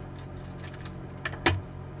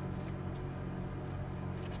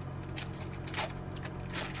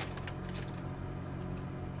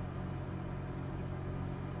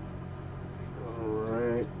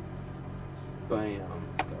 Alright. Bam.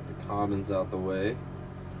 Got the commons out the way.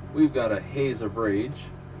 we've got a Haze of Rage,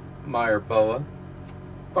 Meyer Boa,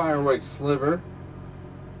 Firewake Sliver,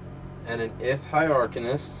 and an Ith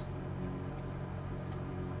Hierarchinus,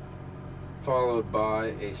 followed by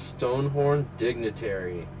a Stonehorn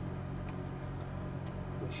Dignitary.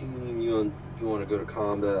 Which you want to go to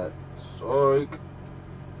combat? Psych.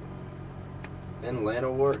 And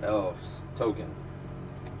Llanowar Elves token.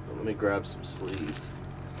 Let me grab some sleeves.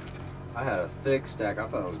 I had a thick stack. I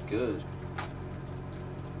thought it was good.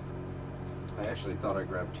 I actually thought I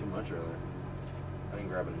grabbed too much earlier. I didn't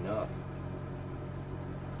grab enough.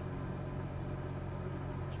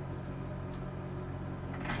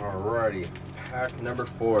 Alrighty, pack number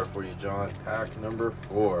 4 for you, John. Pack number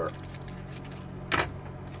 4.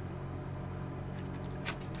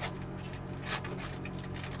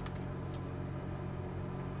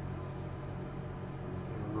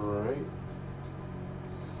 Alright.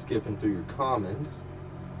 Skipping through your commons.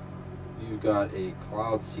 You got a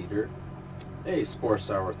Cloud Seeder, a Spore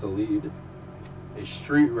Sour Thalid, a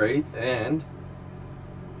Street Wraith, and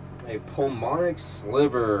a Pulmonic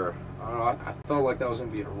Sliver. I felt like that was going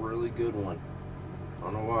to be a really good one. I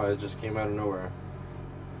don't know why, it just came out of nowhere.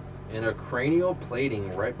 And a Cranial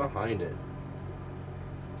Plating right behind it.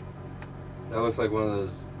 That looks like one of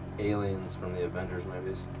those aliens from the Avengers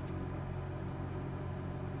movies.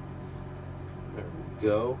 There we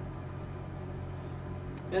go.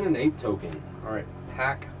 And an Ape token. Alright,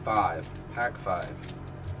 pack 5. Pack 5.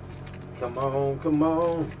 Come on, come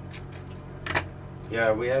on.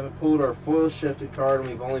 Yeah, we haven't pulled our foil shifted card, and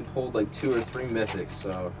we've only pulled like 2 or 3 mythics,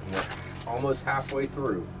 so we're almost halfway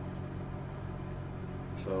through.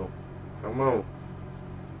 So, come on.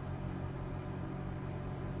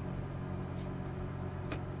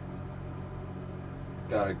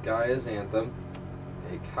 Got a Gaia's Anthem,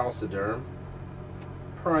 a Calciderm,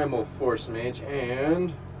 Primal Force Mage,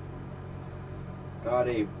 and got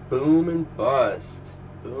a Boom and Bust.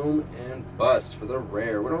 Boom and Bust for the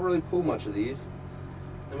rare. We don't really pull much of these.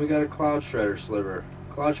 Then we got a Cloud Shredder Sliver.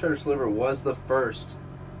 Cloud Shredder Sliver was the first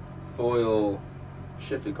foil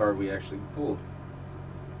shifted card we actually pulled.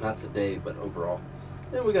 Not today, but overall.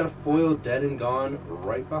 Then we got a foil Dead and Gone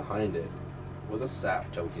right behind it with a Sap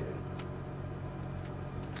token.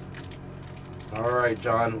 Alright,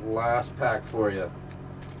 John, last pack for you.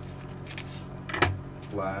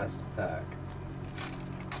 Last pack.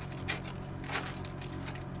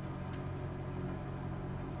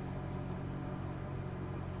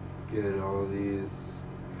 Get all these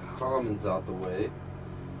commons out the way.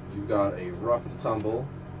 You've got a Rough and Tumble,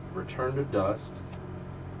 Return to Dust,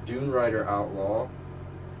 Dune Rider Outlaw,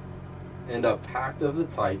 and a Pact of the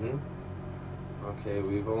Titan. Okay,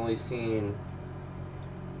 we've only seen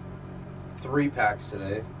 3 packs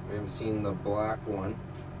today. We haven't seen the black one.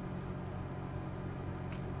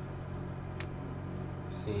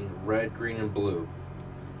 We've seen red, green, and blue.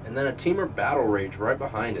 And then a Teamer Battle Rage right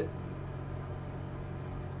behind it.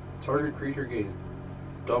 Target creature gains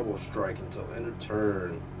double strike until end of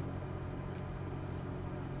turn.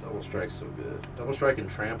 Double strike's so good. Double strike and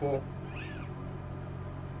trample.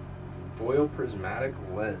 Foil Prismatic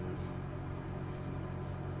Lens.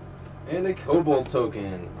 And a Kobold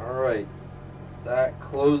token. Alright. That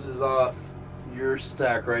closes off your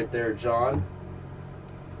stack right there, John.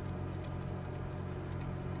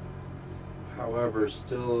 However,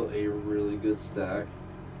 still a really good stack.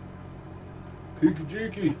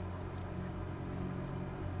 Kiki-jiki.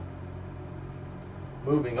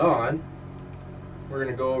 Moving on, we're going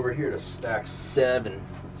to go over here to stack 7.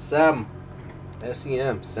 SEM.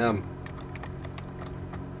 S-E-M. SEM.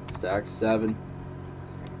 Stack 7.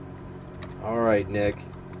 Alright, Nick.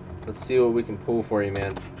 Let's see what we can pull for you,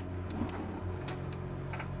 man.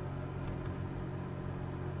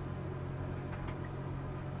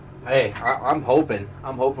 Hey, I'm hoping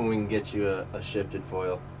we can get you a shifted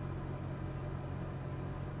foil.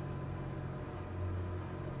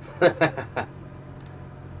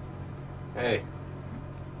 Hey,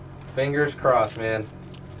 fingers crossed, man.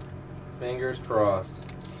 Fingers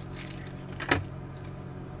crossed.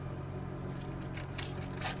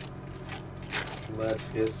 Let's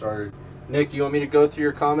get started. Nick, you want me to go through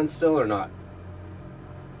your comments still or not?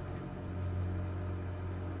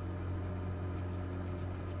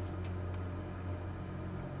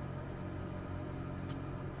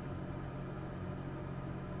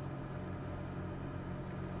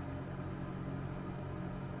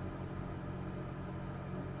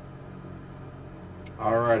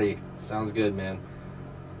 Alrighty, sounds good, man.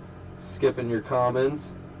 Skipping your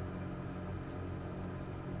comments.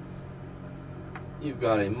 You've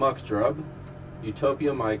got a Muck Drub,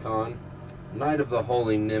 Utopia Mycon, Knight of the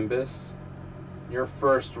Holy Nimbus, Your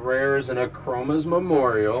first rare is an Achroma's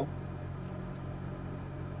Memorial,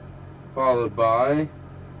 followed by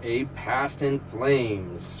a Past in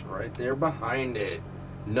Flames right there behind it.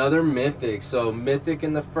 Another Mythic. So Mythic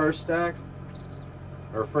in the first stack,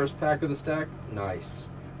 or first pack of the stack. Nice.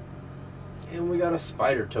 And we got a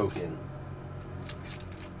Spider token.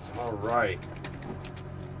 All right.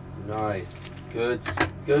 Nice. Good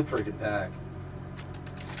freaking pack.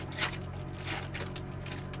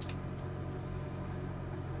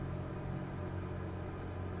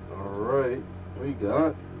 All right. We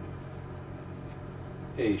got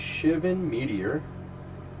a Shivan Meteor,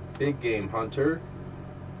 Big Game Hunter,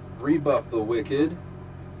 Rebuff the Wicked,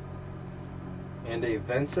 and a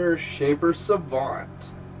Venser Shaper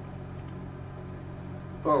Savant,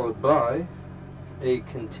 followed by a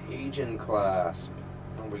Contagion Clasp.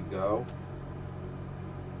 There we go.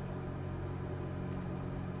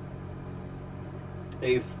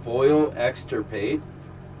 A Foil Extirpate.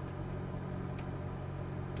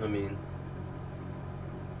 I mean,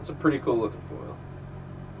 it's a pretty cool looking foil.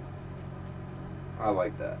 I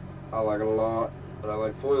like that. I like it a lot, but I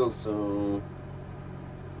like foils, so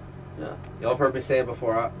yeah. Y'all have heard me say it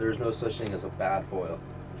before. There's no such thing as a bad foil.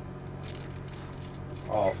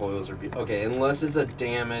 All foils are beautiful. Okay, unless it's a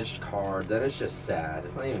damaged card, then it's just sad.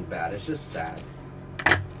 It's not even bad. It's just sad.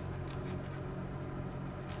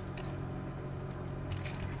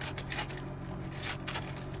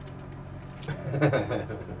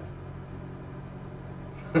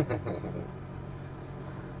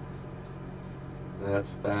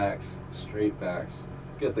 That's facts. Straight facts.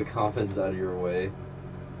 Get the coffins out of your way.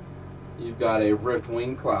 You've got a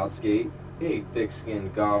Riftwing Cloudskate, a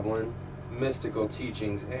Thick-Skinned Goblin, Mystical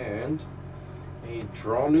Teachings, and a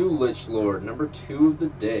Draw New Lich Lord, number 2 of the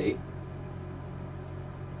day.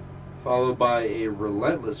 Followed by a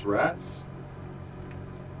Relentless Rats.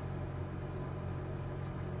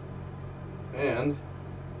 And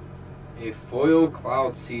a Foil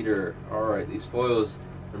Cloud Seeder. Alright, these foils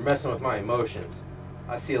are messing with my emotions.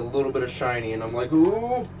 I see a little bit of shiny and I'm like,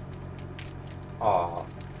 ooh. Aw.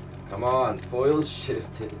 Come on. Foil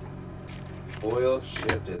shifted. Foil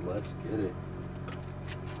shifted. Let's get it.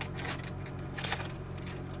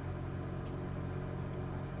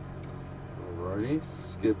 Alrighty.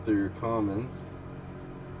 Skip through your commons.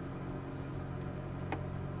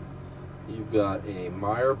 You've got a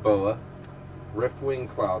Mire Boa, Riftwing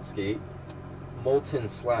Cloudskate, Molten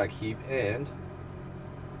Slag Heap, and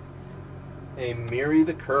a Miri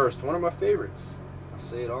the Cursed, one of my favorites. I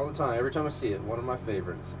say it all the time, every time I see it, one of my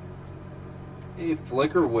favorites. A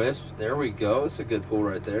Flicker Wisp, there we go, it's a good pull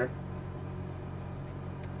right there.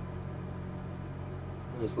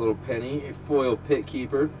 This little penny, a Foil Pit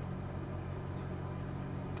Keeper,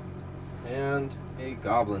 and a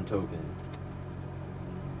Goblin token.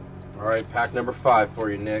 Alright, pack number 5 for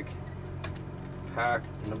you, Nick. Pack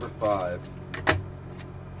number 5.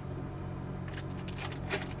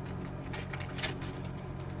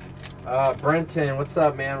 Brenton, what's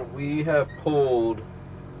up, man? We have pulled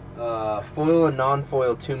foil and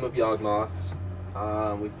non-foil Tomb of Yawgmoths.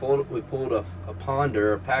 We pulled a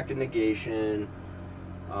Ponder, a Pact of Negation,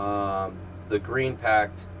 the Green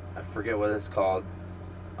Pact. I forget what it's called.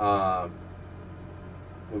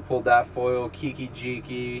 We pulled that foil, Kiki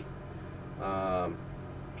Jiki.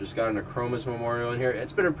 Just got an Achroma's Memorial in here.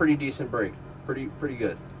 It's been a pretty decent break. Pretty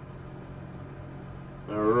good.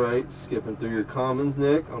 Alright, skipping through your commons,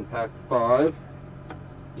 Nick, on pack 5.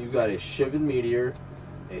 You've got a Shivan Meteor,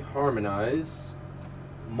 a Harmonize,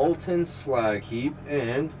 Molten Slag Heap,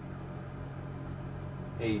 and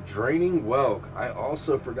a Draining Whelk. I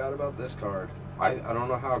also forgot about this card. I don't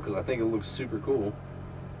know how, because I think it looks super cool.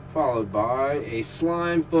 Followed by a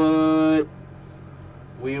Slimefoot.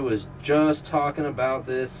 We was just talking about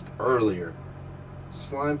this earlier.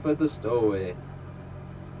 Slimefoot the Stowaway.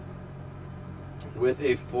 With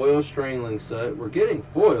a foil Strangling Set. We're getting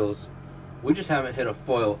foils. We just haven't hit a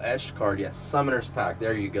foil etched card yet. Summoner's Pack.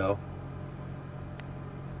 There you go.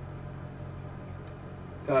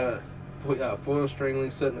 Got a foil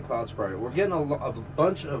Strangling Set and a Cloud Sprite. We're getting a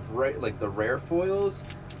bunch of like the rare foils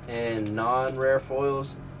and non-rare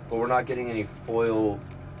foils, but we're not getting any foil.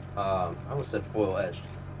 I almost said foil etched.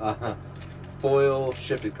 Foil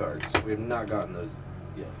shifted cards. We have not gotten those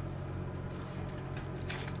yet.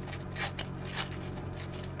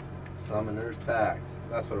 Summoner's Pact.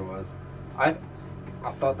 That's what it was. I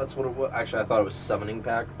thought that's what it was. Actually, I thought it was Summoning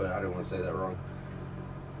Pact, but I didn't want to say that wrong.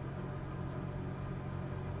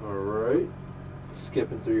 Alright.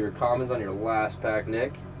 Skipping through your commons on your last pack,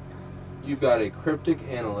 Nick. You've got a Cryptic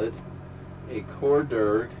Annelid, a Core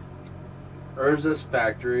Durg, Urza's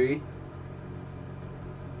Factory,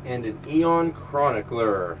 and an Eon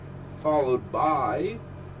Chronicler, followed by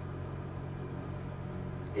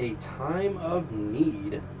a Time of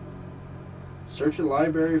Need. Search your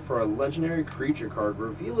library for a legendary creature card,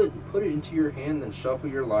 reveal it and put it into your hand, then shuffle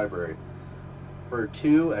your library. For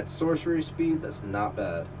 2 at sorcery speed, that's not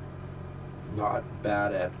bad. Not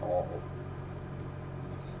bad at all.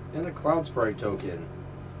 And a Cloud Sprite token.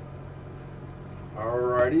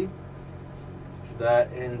 Alrighty.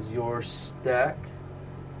 That ends your stack.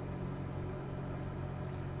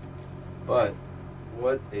 But,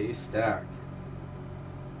 what a stack.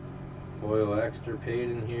 Foil extirpate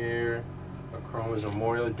in here. A Chroma's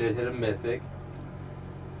Memorial did hit a mythic.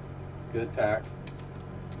 Good pack.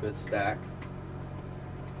 Good stack.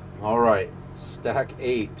 Alright, stack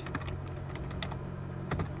 8.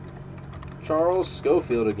 Charles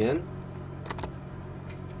Schofield again.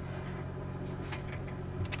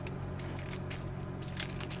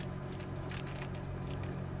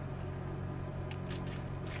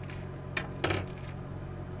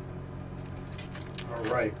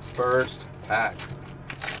 Alright, first pack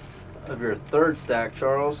of your third stack,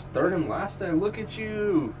 Charles. Third and last stack. Look at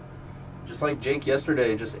you. Just like Jake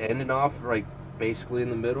yesterday, just ending off like basically in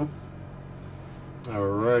the middle.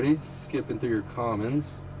 Alrighty, skipping through your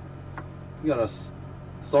commons. You got a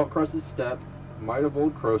Salt Crusted Steppe, Might of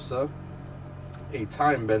Old Krosa, a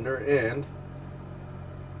Time Bender, and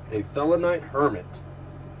a Thelonite Hermit.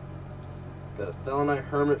 Got a Thelonite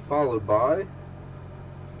Hermit followed by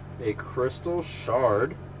a Crystal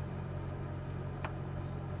Shard.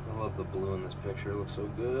 I love the blue in this picture, it looks so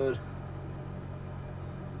good.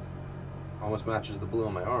 Almost matches the blue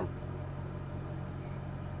on my arm.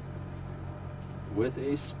 With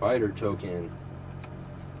a Spider token.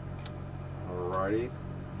 Alrighty.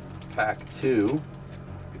 Pack 2.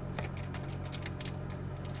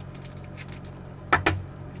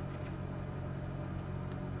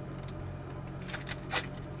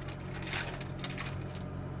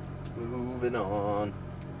 Moving on.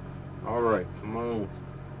 Alright, come on.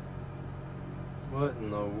 What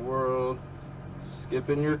in the world?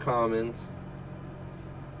 Skipping your commons.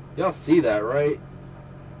 Y'all see that, right?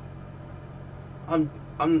 I'm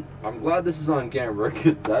glad this is on camera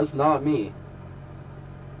because that's not me.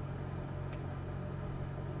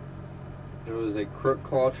 It was a Crook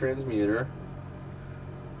Claw Transmuter,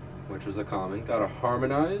 which was a common. Got a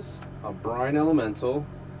Harmonize, a Brine Elemental,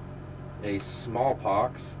 a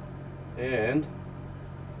Smallpox, and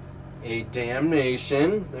a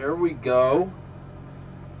Damnation. There we go.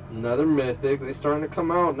 Another mythic. They're starting to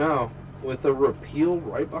come out now with a Repeal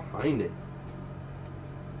right behind it.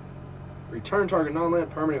 Return target non-land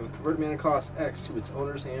permanent with converted mana cost X to its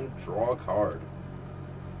owner's hand. Draw a card.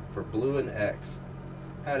 For blue and X.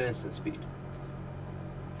 At instant speed.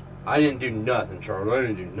 I didn't do nothing, Charles. I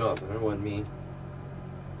didn't do nothing. That wasn't me.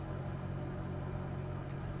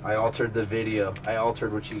 I altered the video. I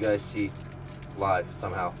altered what you guys see live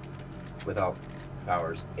somehow. Without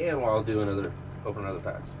powers. And while doing open other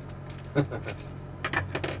packs.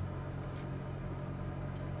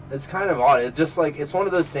 It's kind of odd. It's just like, it's one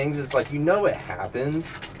of those things, it's like, you know it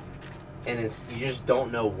happens, and you just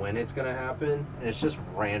don't know when it's going to happen, and it's just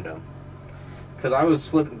random. Because I was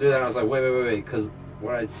flipping through that, and I was like, wait, because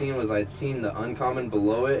what I'd seen was I'd seen the uncommon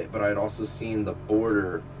below it, but I'd also seen the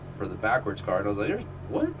border for the backwards card. I was like,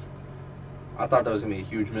 what? I thought that was going to be a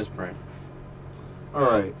huge misprint.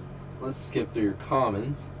 Alright, let's skip through your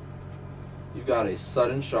commons. You got a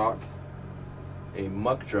Sudden Shock, a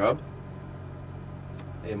Muckdrub,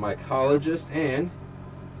 a Mycologist, and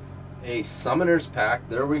a Summoner's Pack.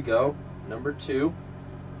 There we go. Number 2,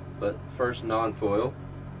 but first non-foil.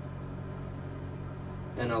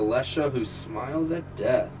 An Alesha Who Smiles at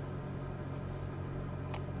Death.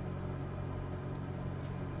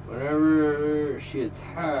 Whenever she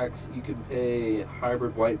attacks, you can pay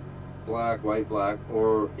hybrid white, black,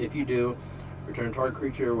 or if you do, return target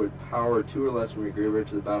creature with power 2 or less from your graveyard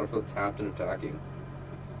to the battlefield tapped and attacking.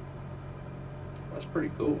 That's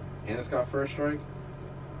pretty cool. And it's got first strike.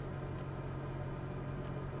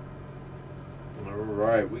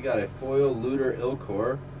 Alright, we got a foil Looter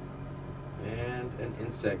Ilkor and an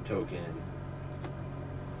insect token.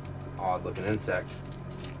 It's an odd looking insect.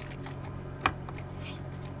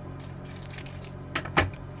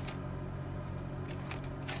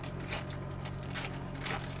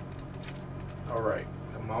 Alright,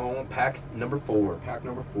 come on, pack number 4. Pack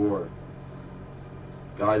number 4.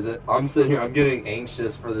 Guys, I'm sitting here, I'm getting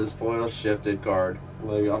anxious for this foil shifted card.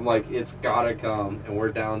 Like, I'm like, it's gotta come. And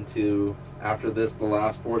we're down to, after this, the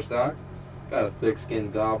last 4 stacks. Got a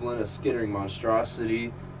Thick-Skinned Goblin, a Skittering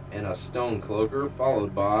Monstrosity, and a Stone Cloaker,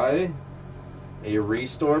 followed by A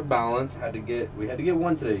Restore Balance. We had to get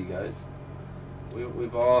one today, you guys.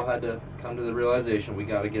 We've all had to come to the realization we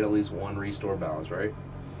got to get at least one Restore Balance, right?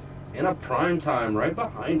 And a Prime Time right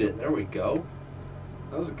behind it. There we go.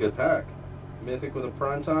 That was a good pack. Mythic with a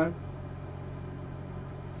Prime Time.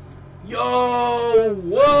 Yo,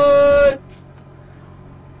 what?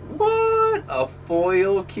 What? A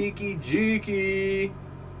foil Kiki Jiki.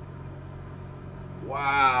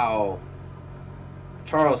 Wow.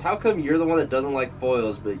 Charles, how come you're the one that doesn't like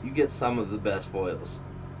foils, but you get some of the best foils?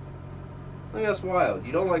 I think that's wild.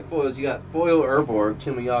 You don't like foils. You got foil Urborg,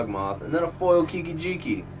 Tuma Yawgmoth, and then a foil Kiki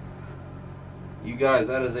Jiki. You guys,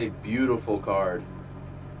 that is a beautiful card.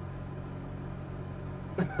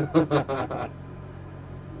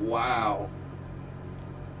 Wow.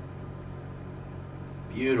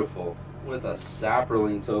 Beautiful. With a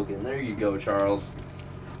Saproling token. There you go, Charles.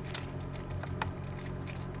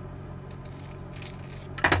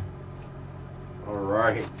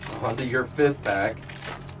 Alright, on to your 5th pack.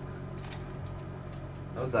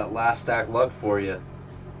 That was that last stack luck for you.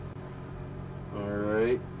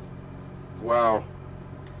 Alright. Wow.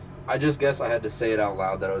 I just guess I had to say it out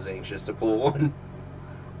loud that I was anxious to pull one.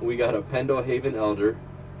 We got a Pendelhaven Elder,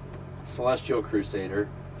 Celestial Crusader,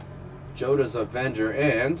 Joda's Avenger,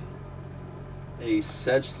 and a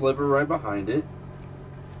Sedge Sliver right behind it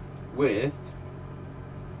with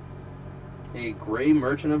a Gray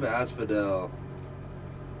Merchant of Asphodel.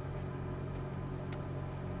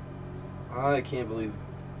 I can't believe...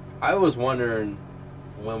 I was wondering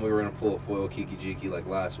when we were going to pull a foil Kiki Jiki like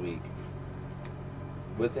last week.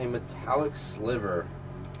 With a Metallic Sliver.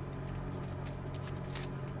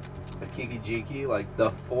 A Kiki Jiki, like the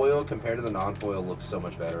foil compared to the non-foil looks so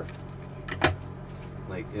much better.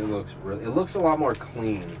 Like it looks a lot more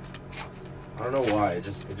clean. I don't know why. It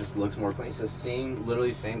just looks more clean. It's the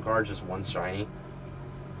literally same card, just one shiny.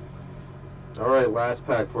 All right, last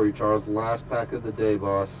pack for you, Charles. Last pack of the day,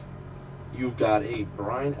 boss. You've got a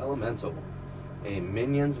Brine Elemental, a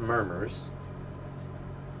Minions Murmurs,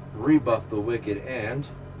 Rebuff the Wicked, and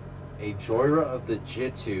a Joyra of the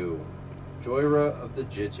Jitu. Joyra of the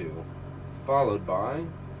Jitu. Followed by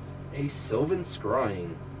a Sylvan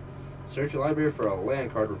Scrying. Search your library for a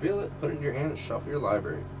land card, reveal it, put it in your hand, and shuffle your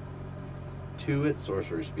library. 2 at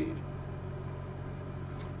sorcery speed.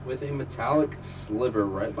 With a Metallic Sliver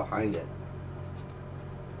right behind it.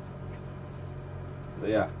 But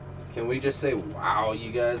yeah. Can we just say, wow,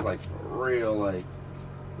 you guys, like, for real, like,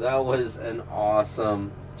 that was an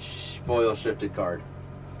awesome foil shifted card.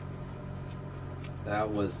 That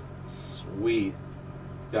was sweet.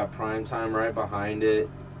 Got Prime Time right behind it.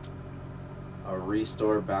 A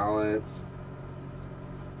Restore Balance.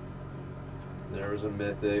 There was a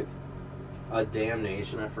Mythic. A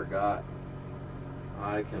Damnation, I forgot.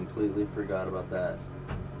 I completely forgot about that.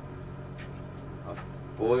 A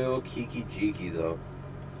foil Kiki Jiki, though.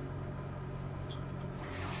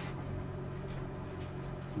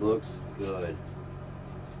 Looks good.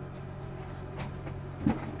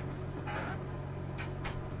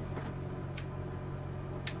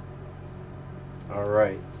 All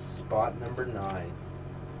right, spot number 9.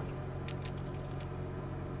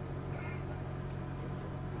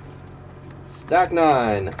 Stack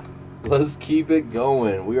 9. Let's keep it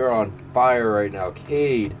going. We are on fire right now.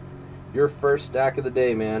 Cade, your first stack of the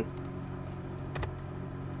day, man.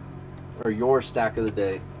 Or your stack of the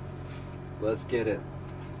day. Let's get it.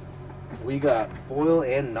 We got foil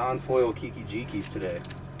and non-foil Kiki Jikis today.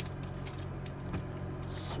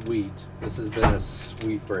 Sweet. This has been a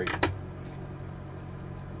sweet break.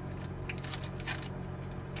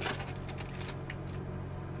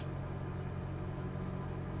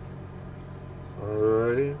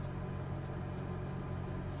 Alrighty.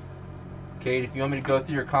 Kate, if you want me to go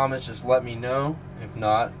through your comments, just let me know. If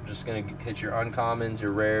not, I'm just going to hit your uncommons,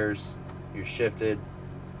 your rares, your shifted,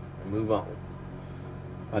 and move on.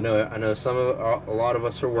 I know a lot of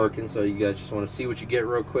us are working, so you guys just want to see what you get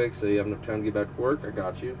real quick so you have enough time to get back to work. I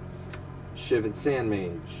got you. Shivan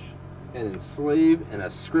Sandmage, an Enslave, and a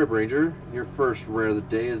Scrib Ranger. Your first rare of the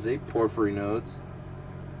day is a Porphyry Nodes.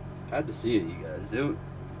 Had to see it, you guys.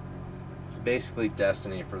 It's basically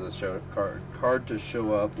destiny for this card to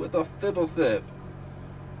show up with a Fibblethip.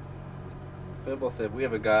 Fibblethip. We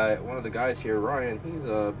have a guy, one of the guys here, Ryan. He's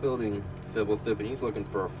building Fibblethip, and he's looking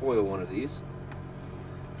for a foil one of these.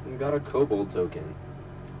 And got a Kobold token.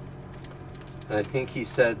 And I think he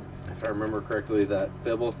said, if I remember correctly, that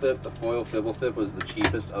Fibblethip, the foil Fibblethip, was the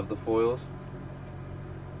cheapest of the foils.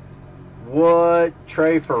 What?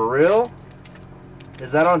 Trey, for real?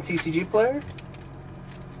 Is that on TCG Player?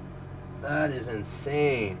 That is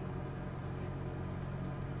insane.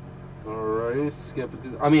 Alright, skip it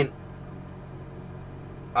through. I mean,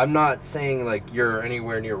 I'm not saying like you're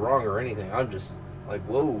anywhere near wrong or anything. I'm just like,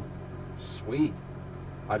 whoa, sweet.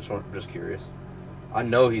 Just curious. I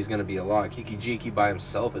know he's gonna be a lot. Kiki Jiki by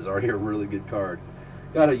himself is already a really good card.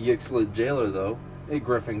 Got a Yixlid Jailer though, a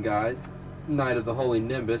Griffin Guide, Knight of the Holy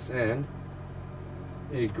Nimbus, and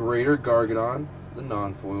a Greater Gargadon, the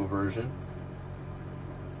non-foil version.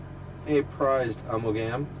 A prized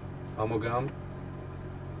Amalgam,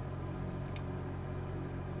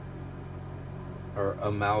 or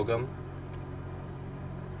Amalgam.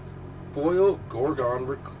 Foil Gorgon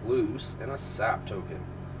Recluse, and a Sap token.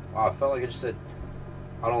 Wow, I felt like I just said,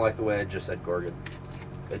 I don't like the way I just said Gorgon.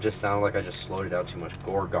 It just sounded like I just slowed it down too much.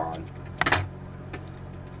 Gorgon.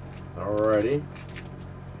 Alrighty.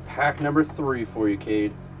 Pack number 3 for you,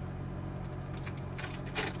 Cade.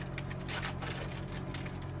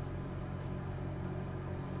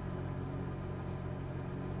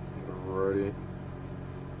 Alrighty.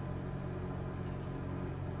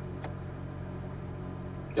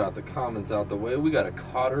 Got the commons out the way. We got a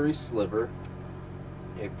Cautery Sliver,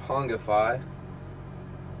 a Pongify.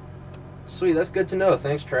 Sweet, that's good to know.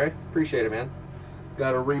 Thanks, Trey. Appreciate it, man.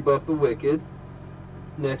 Got a Rebuff the Wicked.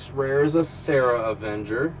 Next rare is a Sarah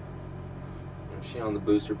Avenger. Is she on the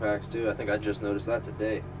booster packs too? I think I just noticed that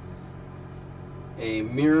today. A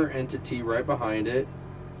Mirror Entity right behind it.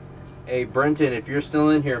 Hey, Brenton, if you're still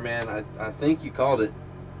in here, man, I think you called it.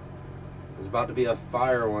 There's about to be a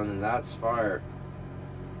fire one, and that's fire.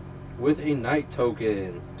 With a Night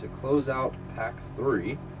token to close out pack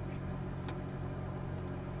 3.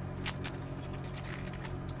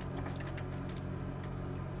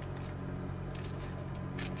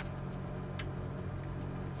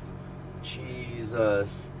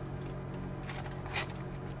 Jesus.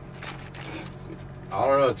 I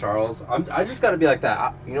don't know, Charles. I just gotta be like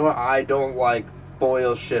that. You know what? I don't like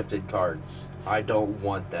foil shifted cards. I don't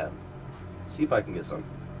want them. See if I can get some.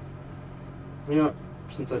 You know what?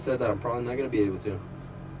 Since I said that, I'm probably not gonna be able to.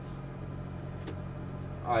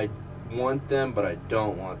 I want them, but I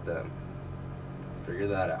don't want them. Figure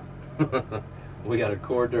that out. We got a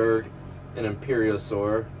Cordur, an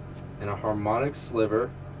Imperiosaur, and a Harmonic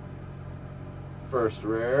Sliver.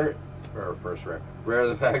 Rare of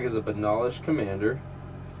the pack is a Benalish Commander,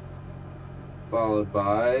 followed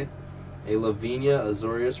by a Lavinia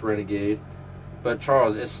Azorius Renegade. But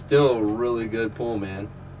Charles, it's still a really good pull, man.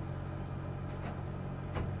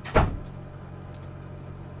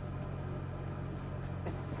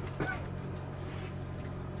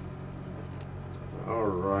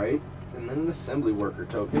 Alright, and then an Assembly Worker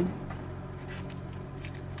token.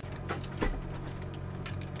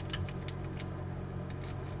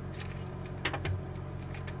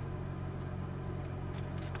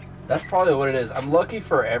 That's probably what it is. I'm lucky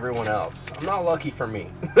for everyone else. I'm not lucky for me.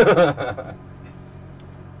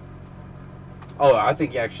 Oh, I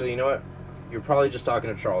think actually, you know what? You're probably just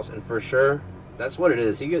talking to Charles, and for sure, that's what it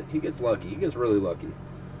is. He gets lucky. He gets really lucky.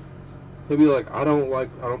 He'll be like,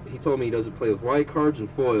 he told me he doesn't play with white cards and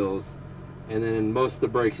foils, and then in most of the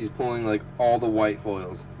breaks, he's pulling like all the white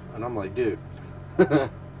foils, and I'm like, dude.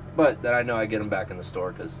 But then I know I get him back in the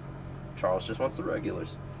store because Charles just wants the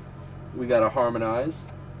regulars. We got a Harmonize,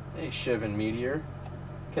 a Shivan Meteor,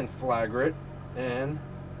 Conflagrate, and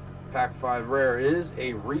pack 5 rare is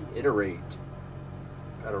a Reiterate.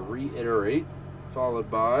 Got a Reiterate,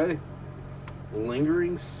 followed by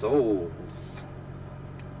Lingering Souls.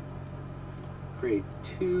 Create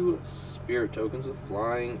 2 Spirit tokens with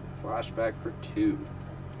Flying Flashback for 2.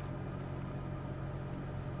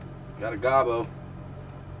 Got a Gobbo.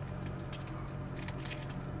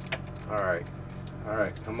 Alright,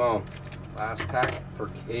 come on. Last pack for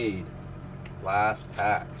Cade. Last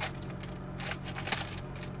pack.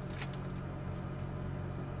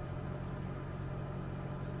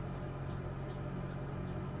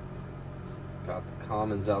 Got the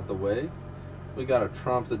commons out the way. We got a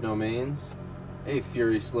Tromp the Domains, a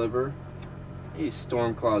Fury Sliver, a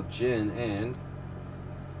Stormcloud Djinn, and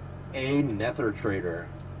a Nether Trader.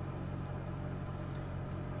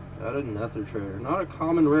 Got a Nether Trader. Not a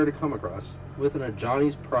common rare to come across. With an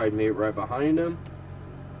Ajani's Pride Mate right behind him.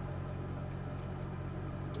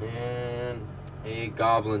 And a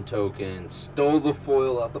Goblin token. Stole the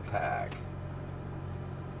foil out the pack.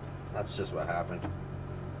 That's just what happened.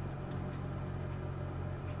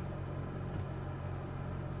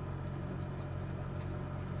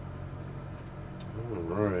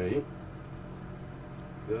 Alright.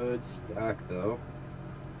 Good stack though.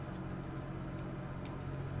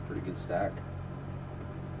 Pretty good stack.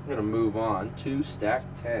 I'm gonna move on to stack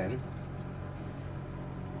 10.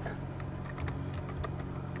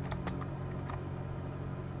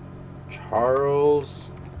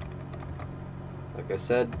 Charles Like I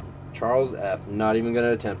said, Charles F. Not even going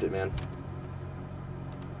to attempt it, man.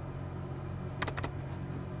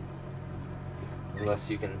 Unless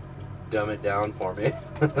you can dumb it down for me.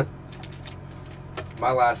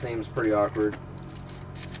 My last name's pretty awkward.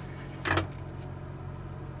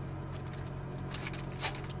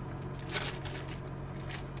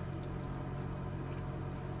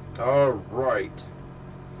 All right.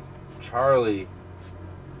 Charlie,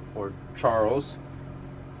 or Charles,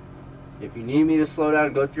 if you need me to slow down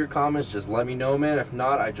and go through your comments, just let me know, man. If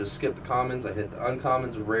not, I just skip the comments. I hit the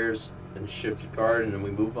uncommons, rares, and shift your card, and then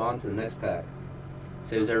we move on to the next pack.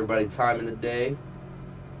 Saves everybody time in the day.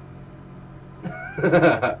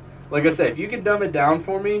 Like I said, if you can dumb it down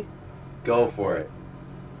for me, go for it.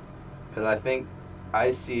 Because I think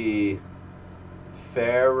I see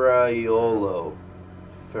Ferraiolo.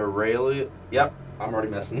 Yep, I'm already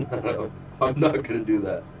messing that up. I'm not going to do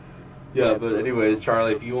that. Yeah, but anyways,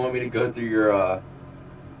 Charlie, if you want me to go through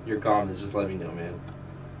your comments, just let me know, man.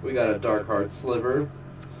 We got a Dark Heart Sliver,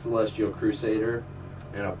 Celestial Crusader,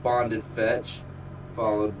 and a Bonded Fetch,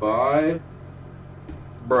 followed by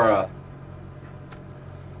bruh.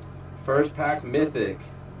 First pack Mythic.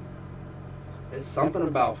 It's something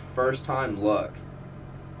about first time luck.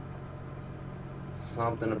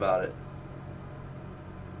 Something about it.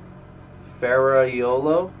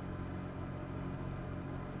 Ferraiolo.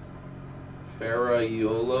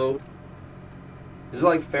 Is it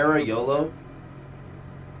like Ferraiolo?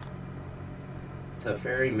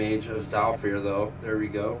 Teferi Mage of Zalfir, though. There we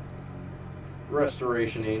go.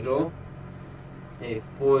 Restoration Angel. A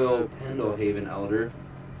foil Pendelhaven Elder.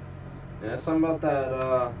 And that's something about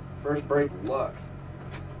that first break luck.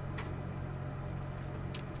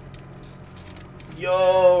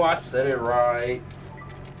 Yo, I said it right.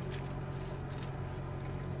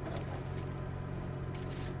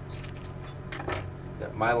 Yeah,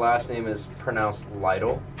 my last name is pronounced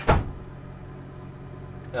Lytle.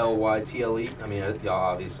 Lytle. I mean, y'all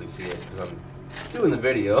obviously see it because I'm doing the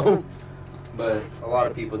video. But a lot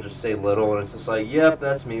of people just say Little, and it's just like, yep,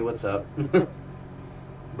 that's me, what's up?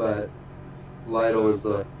 But Lytle is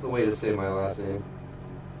the way to say my last name.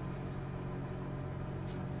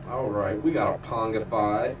 Alright, we got a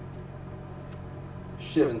Pongify,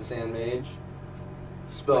 Shivan Sandmage,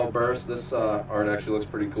 Spell Burst. This art actually looks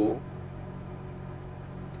pretty cool.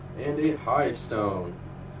 And a Hive Stone.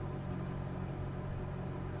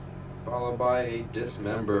 Followed by a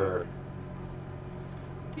Dismember.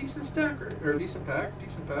 Decent stack, or decent pack.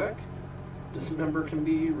 Dismember can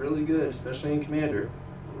be really good, especially in Commander.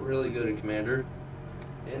 Really good in Commander.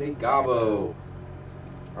 And a Gobbo.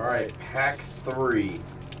 Alright, pack 3.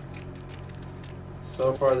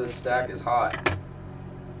 So far this stack is hot.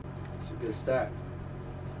 It's a good stack.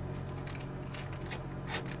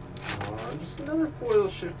 Just another foil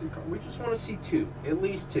shifted card. We just want to see 2. At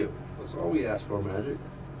least 2. That's all we ask for, Magic.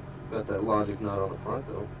 Got that logic knot on the front,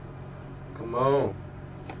 though. Come on.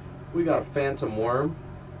 We got a Phantom Worm,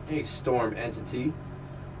 a Storm Entity,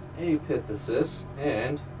 a Pithesis,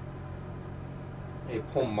 and a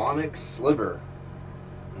Pulmonic Sliver,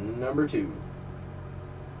 number 2.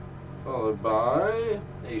 Followed by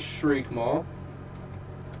a Shriek Maw,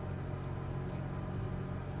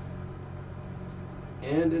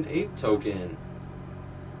 and an Ape Token.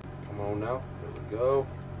 Come on now, there we go.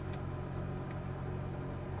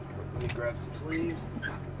 Let me grab some sleeves.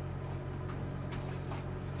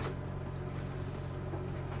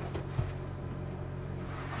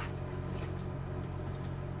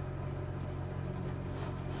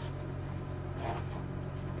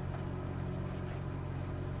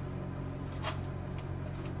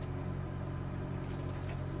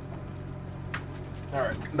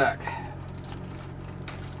 Alright, back.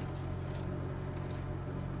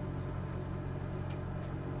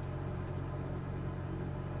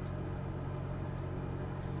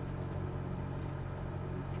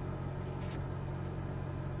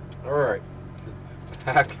 Alright.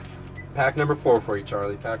 Pack number 4 for you,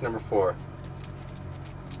 Charlie. Pack number 4.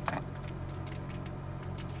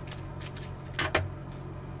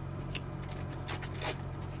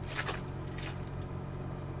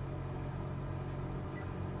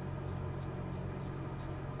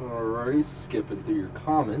 Alrighty, skipping through your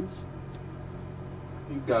commons.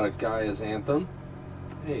 You've got a Gaia's Anthem,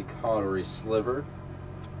 a Cautery Sliver,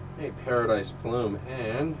 a Paradise Plume,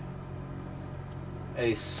 and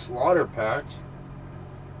a Slaughter Pact.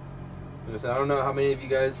 I don't know how many of you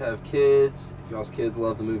guys have kids, if y'all's kids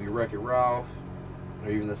love the movie Wreck-It Ralph, or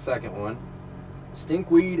even the second one.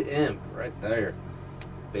 Stinkweed Imp, right there.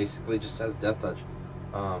 Basically just has Death Touch.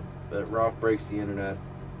 But Ralph Breaks the Internet,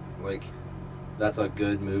 like, that's a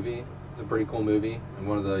good movie. It's a pretty cool movie, and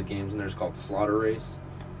one of the games in there is called Slaughter Race.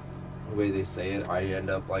 The way they say it, I end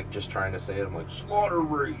up like just trying to say it. I'm like, Slaughter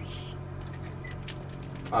Race.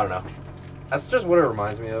 I don't know. That's just what it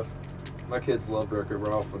reminds me of. My kids loved Wreck-It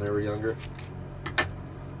Ralph when they were younger.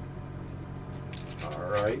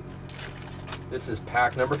 Alright. This is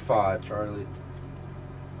pack number 5, Charlie.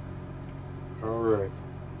 Alright.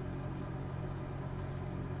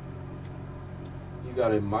 You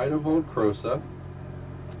got a Might of Old Crosa,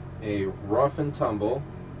 a Rough and Tumble,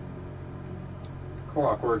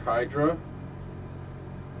 Clockwork Hydra,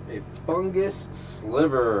 a Fungus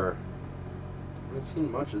Sliver. I haven't seen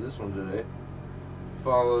much of this one today.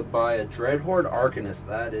 Followed by a Dreadhorde Arcanist.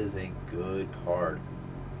 That is a good card.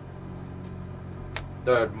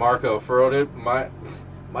 Dude, Marco, for it,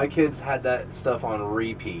 my kids had that stuff on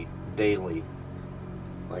repeat daily.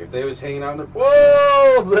 Like if they was hanging out in the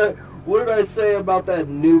whoa! What did I say about that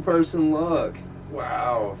new person luck?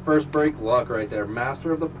 Wow, first break luck right there.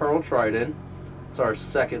 Master of the Pearl Trident. It's our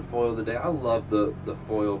second foil of the day. I love the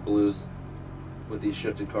foil blues with these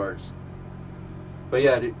shifted cards. But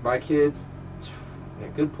yeah, dude, my kids, yeah,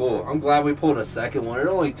 good pull. I'm glad we pulled a second one. It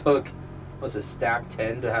only took, what's it, stack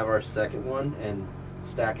 10 to have our second one and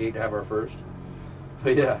stack 8 to have our first.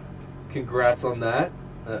 But yeah, congrats on that.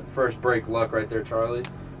 First break luck right there, Charlie.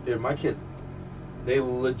 Dude, my kids, they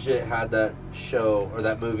legit had that show or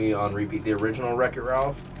that movie on repeat. The original Wreck-It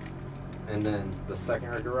Ralph and then the second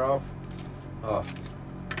Wreck-It Ralph. Oh.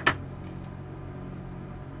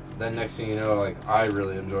 Then next thing you know, like, I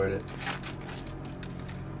really enjoyed it.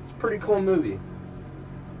 Pretty cool movie.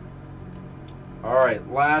 Alright,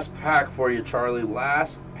 last pack for you, Charlie.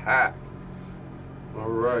 Last pack.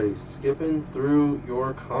 Alright, skipping through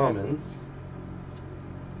your comments.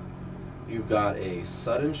 You've got a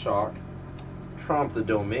Sudden Shock, Tromp the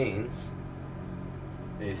Domains,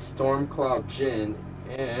 a Stormcloud Djinn,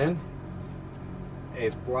 and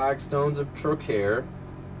a Flagstones of Trocaire.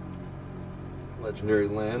 Legendary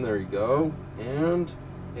Land, there you go. And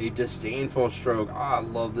a Disdainful Stroke. Ah, I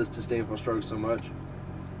love this Disdainful Stroke so much.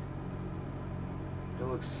 It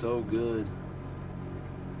looks so good.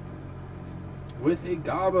 With a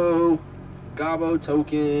Gobbo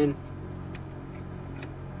token.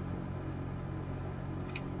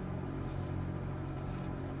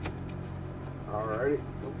 Alrighty.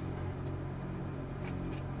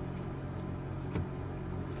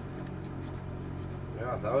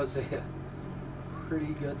 Yeah, that was a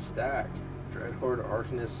pretty good stack. Dreadhorde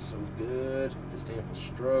Arcanist, so good. Disdainful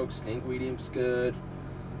Stroke, Stinkweedium's good.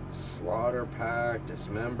 Slaughter Pack,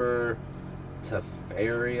 Dismember,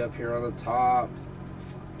 Teferi up here on the top.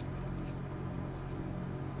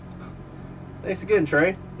 Thanks again,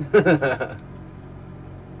 Trey.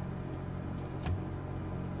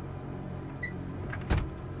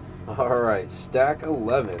 Alright, stack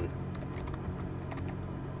 11.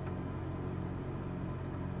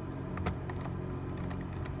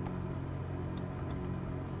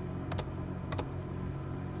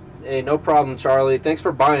 Hey, no problem, Charlie. Thanks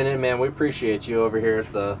for buying in, man. We appreciate you over here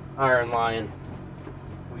at the Iron Lion.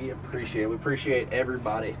 We appreciate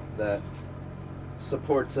everybody that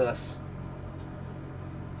supports us.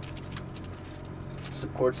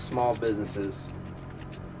 Supports small businesses.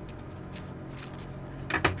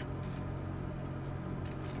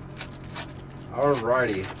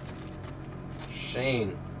 Alrighty.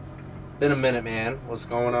 Shane. Been a minute, man. What's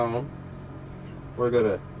going on? We're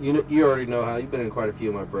gonna, you already know how, you've been in quite a few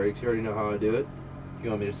of my breaks. You already know how I do it. If you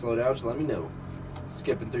want me to slow down, just let me know.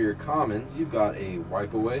 Skipping through your commons, you've got a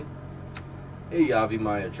Wipe Away, a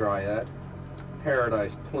Yavimaya Dryad,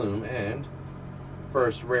 Paradise Plume, and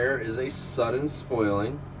first rare is a Sudden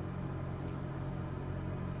Spoiling,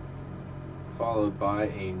 followed by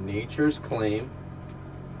a Nature's Claim.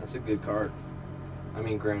 That's a good card. I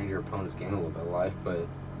mean, granted, your opponents gain a little bit of life, but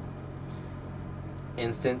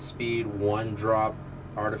instant speed, 1-drop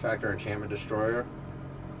artifact or enchantment destroyer.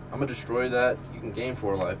 I'm gonna destroy that. You can gain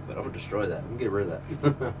 4 life, but I'm gonna destroy that. I'm gonna get rid of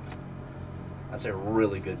that. That's a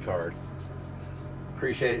really good card.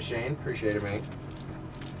 Appreciate it, Shane. Appreciate it, man.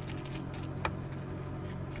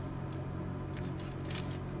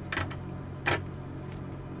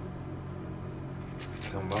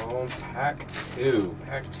 Come on, pack 2.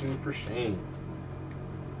 Pack 2 for Shane.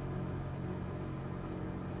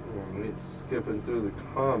 Alright, skipping through the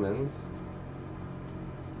commons.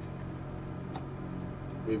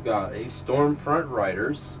 We've got a Stormfront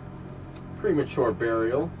Riders, Premature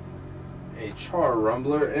Burial, a Char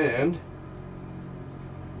Rumbler, and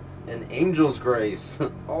an Angel's Grace.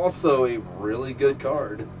 Also a really good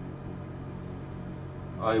card.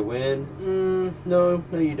 I win? No,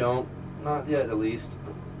 you don't. Not yet, at least.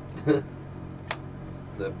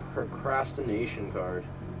 The procrastination card.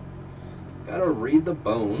 Gotta read the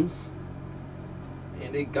bones.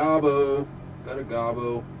 And a Gobbo. Got a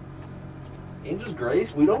Gobbo. Angel's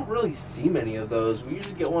Grace. We don't really see many of those. We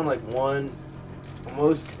usually get one like one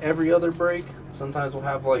almost every other break. Sometimes we'll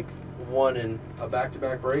have like one in a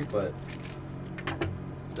back-to-back break, but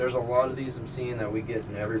there's a lot of these I'm seeing that we get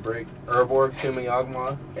in every break. Urborg,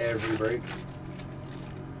 Sumayagma, every break.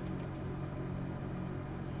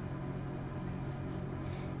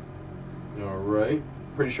 Alright.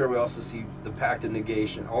 Pretty sure we also see the Pact of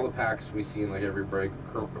Negation. All the packs we see in like every break.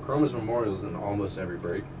 Chroma's Memorials in almost every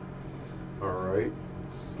break. Alright.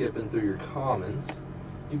 Skipping through your commons.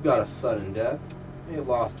 You've got a Sudden Death, a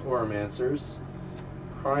Lost Oromancers,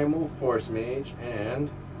 Primal Force Mage, and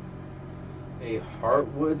a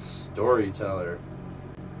Heartwood Storyteller.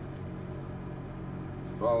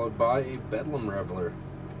 Followed by a Bedlam Reveler.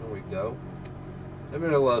 There we go.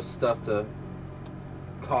 Everybody loves stuff to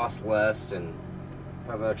cost less and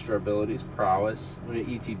have extra abilities. Prowess. When you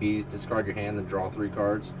ETBs, discard your hand and draw 3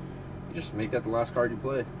 cards. You just make that the last card you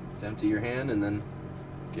play. To empty your hand and then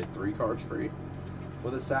get 3 cards free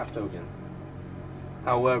with a sap token.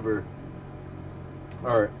 However,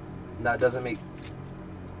 that doesn't make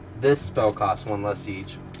this spell cost 1 less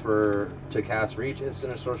each to cast for each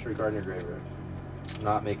instant or sorcery card in your graveyard.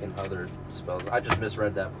 Not making other spells. I just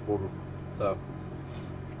misread that before, so.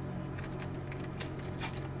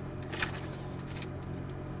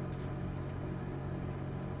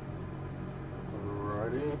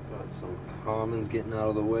 Alrighty, got some commons getting out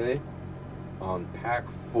of the way on pack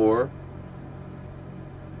 4.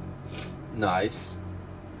 Nice.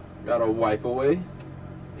 Got a Wipe Away,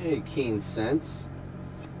 a Keen Sense,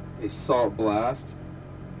 a Salt Blast,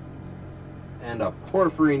 and a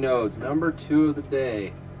Porphyry Nodes, number 2 of the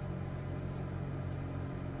day.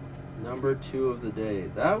 Number 2 of the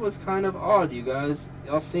day. That was kind of odd, you guys.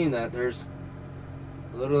 Y'all seen that? There's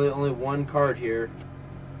literally only 1 card here.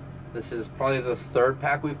 This is probably the 3rd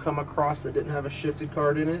pack we've come across that didn't have a shifted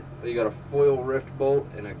card in it. But you got a Foil Rift Bolt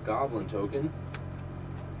and a Goblin token.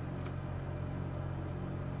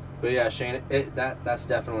 But yeah, Shane, that's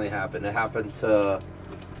definitely happened. It happened to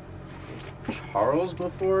Charles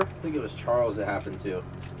before. I think it was Charles it happened to.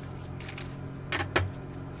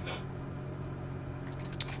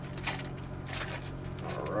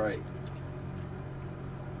 All right.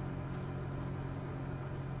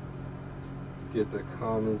 Get the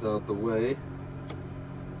commons out the way.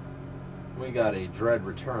 We got a Dread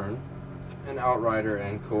Return, an Outrider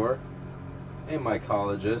Encore, a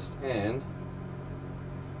Mycologist, and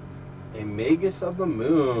a Magus of the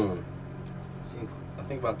Moon. Seen, I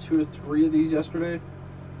think, about 2 or 3 of these yesterday.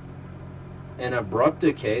 An Abrupt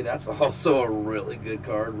Decay. That's also a really good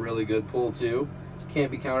card. Really good pull, too.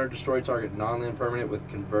 Can't be countered. Destroy target non-land permanent with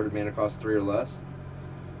converted mana cost 3 or less.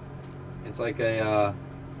 It's like a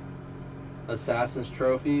Assassin's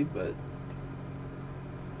Trophy, but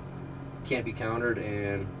can't be countered,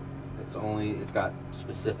 and it's got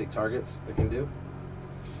specific targets it can do.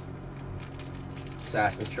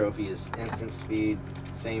 Assassin's Trophy is instant speed,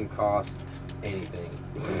 same cost, anything.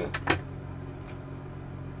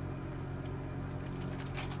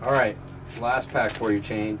 Alright, last pack for you,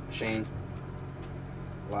 Shane.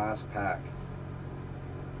 Last pack.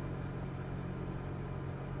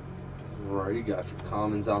 Alrighty, got your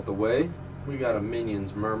commons out the way. We got a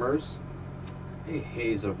Minions Murmurs, a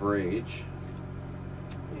Haze of Rage,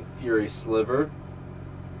 a Fury Sliver,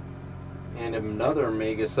 and another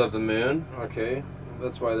Magus of the Moon. Okay,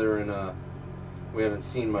 that's why they're in we haven't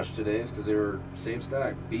seen much today, is because they were same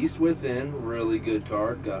stack. Beast Within, really good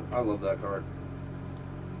card. God, I love that card.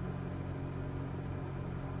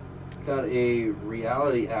 Got a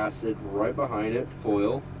Reality Acid right behind it,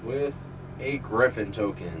 foil, with a Griffin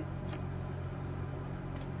token.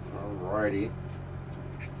 Alrighty.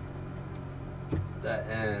 That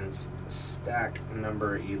ends stack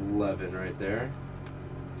number 11 right there.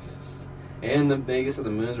 And the Magus of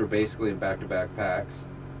the Moons were basically in back-to-back packs.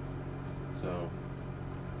 So,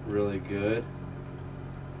 really good.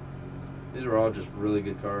 These are all just really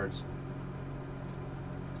good cards.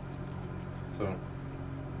 So,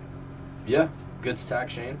 yeah, good stack,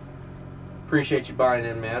 Shane. Appreciate you buying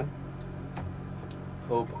in, man.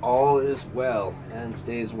 Hope all is well and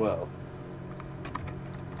stays well.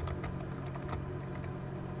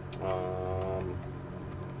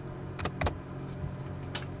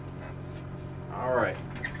 Alright.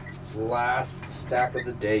 Last stack of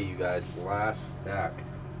the day, you guys. Last stack.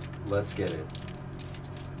 Let's get it.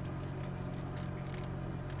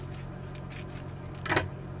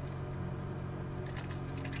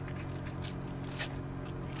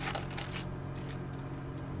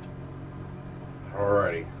 Alright.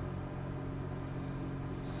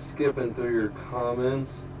 skipping through your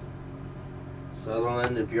comments.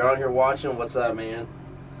 Sutherland, if you're on here watching, what's up, man?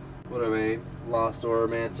 What up, man? Lost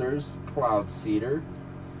Oromancers, Cloud Cedar,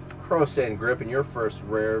 Crowsand Grip, and your first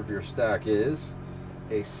rare of your stack is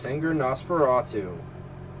a Singer Nosferatu.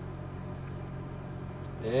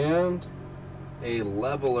 And a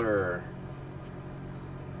Leveler.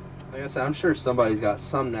 Like I said, I'm sure somebody's got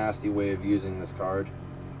some nasty way of using this card.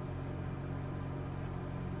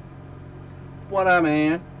 What up,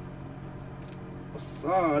 man? What's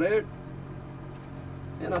up, dude?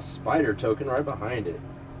 And a spider token right behind it.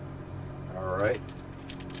 Alright.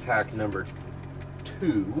 Pack number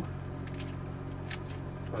 2.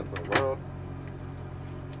 What in the world?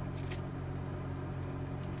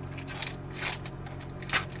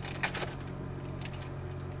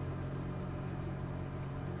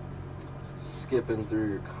 Skipping through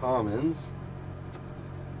your commons.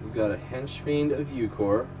 We've got a Henchfiend of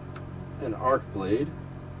Eucor, an Arcblade,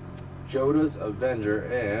 Joda's Avenger,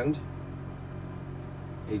 and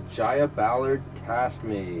a Jaya Ballard Task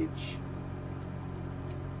Mage.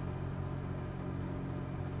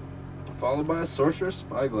 Followed by a Sorcerer's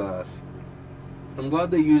Spyglass. I'm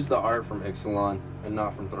glad they used the art from Ixalan and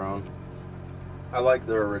not from Throne. I like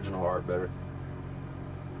their original art better.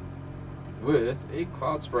 With a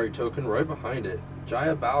Cloud Sprite token right behind it.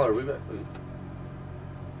 Jaya Ballard,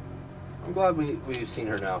 I'm glad we've seen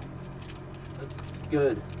her now. That's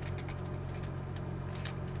good.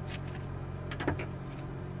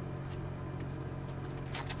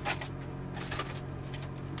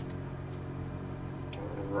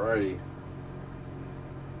 Alrighty.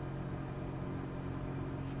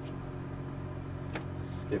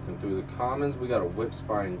 Skipping through the commons, we got a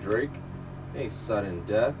Whipspine Drake, a Sudden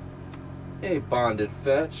Death, a Bonded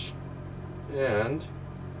Fetch, and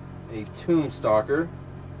a Tombstalker,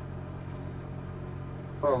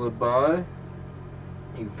 followed by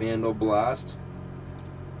a Vandal Blast.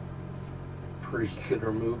 Pretty good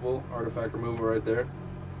removal, artifact removal right there.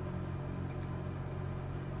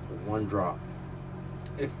 1 drop.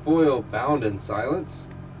 A foil Bound in Silence,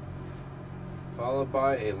 followed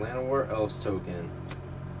by a Llanowar Elves token.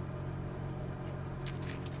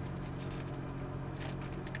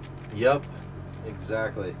 Yep,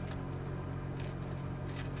 exactly.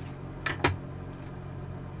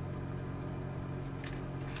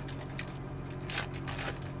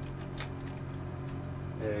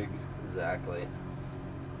 Exactly.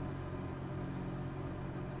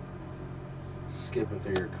 Skipping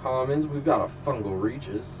through your commons, we've got a Fungal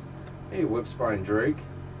Reaches, a Whipspine Drake,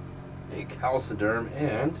 a Calciderm,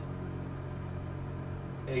 and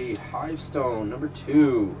a Hivestone, number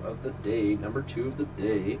 2 of the day,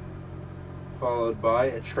 followed by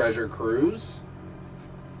a Treasure Cruise.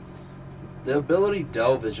 The ability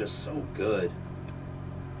Delve is just so good.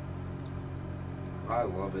 I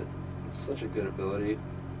love it. It's such a good ability.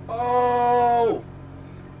 Oh!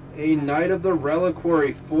 A Knight of the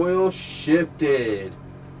Reliquary foil shifted.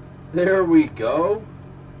 There we go.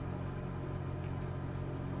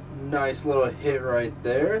 Nice little hit right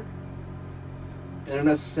there. And an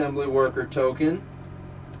Assembly Worker token.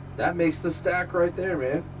 That makes the stack right there,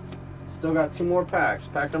 man. Still got 2 more packs.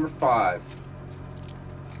 Pack number 5.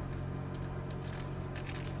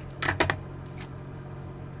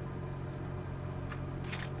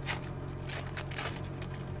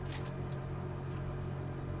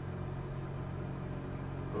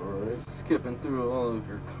 Alright, skipping through all of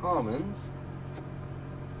your commons.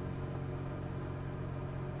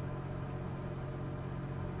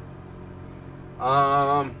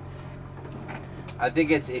 I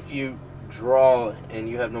think it's if you draw and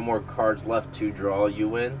you have no more cards left to draw, you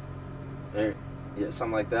win. Yeah,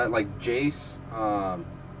 something like that. Like Jace,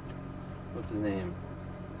 what's his name?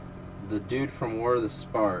 The dude from War of the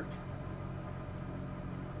Spark.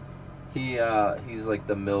 He's like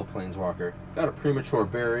the mill planeswalker. Got a Premature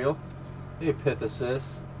Burial, a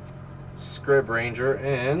Epithesis, Scrib Ranger,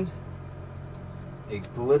 and a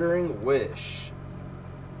Glittering Wish.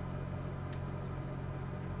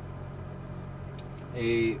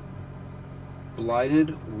 A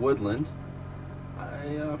Blighted Woodland.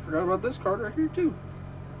 I forgot about this card right here too.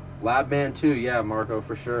 Labman 2, yeah, Marco,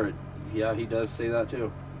 for sure. Yeah, he does say that too.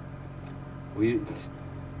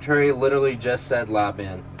 Terry literally just said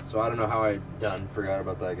Labman, so I don't know how I forgot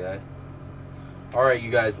about that guy. Alright,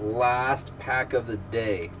 you guys, last pack of the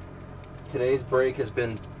day. Today's break has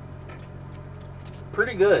been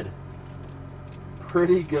pretty good.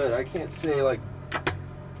 Pretty good. I can't say like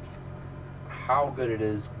how good it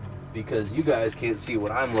is because you guys can't see what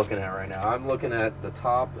I'm looking at right now. I'm looking at the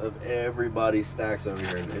top of everybody's stacks over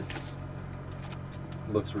here, and it's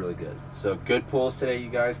looks really good. So good pulls today, you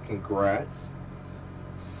guys. Congrats.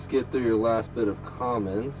 skip through your last bit of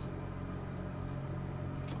commons.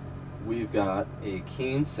 We've got a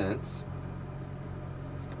Keen Sense,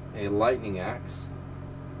 a Lightning Axe,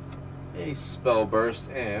 a Spell Burst,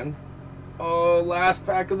 and last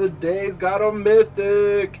pack of the day's got a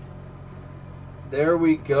Mythic. There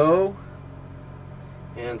we go.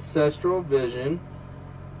 Ancestral Vision,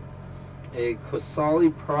 a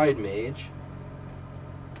Quasali Pride Mage.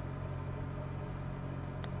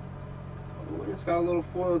 Oh, it's got a little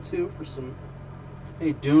foil too for some.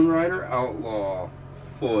 A Dune Rider Outlaw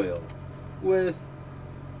foil with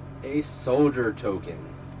a Soldier token.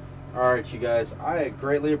 Alright, you guys, I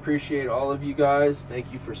greatly appreciate all of you guys.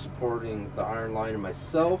 Thank you for supporting the Iron Line and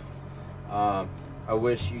myself. I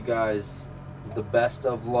wish you guys the best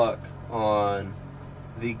of luck on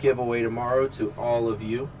the giveaway tomorrow to all of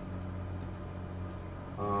you.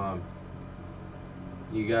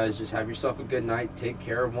 You guys just have yourself a good night. Take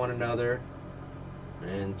care of one another.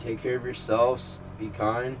 And take care of yourselves. Be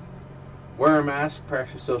kind. Wear a mask.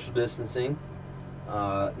 Practice social distancing.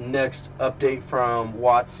 Next update from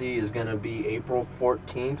WotC is going to be April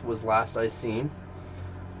 14th was last I seen.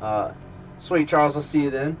 Sweet Charles, I'll see you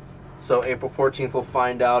then. So April 14th we'll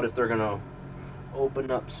find out if they're going to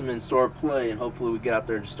open up some in-store play, and hopefully we get out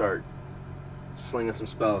there and start slinging some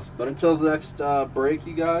spells. But until the next break,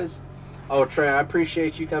 you guys. Oh, Trey, I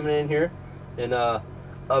appreciate you coming in here and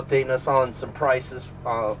updating us on some prices,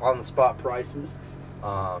 on the spot prices.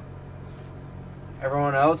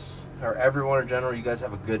 Everyone else, or everyone in general, you guys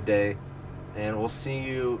have a good day, and we'll see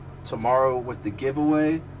you tomorrow with the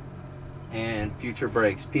giveaway and future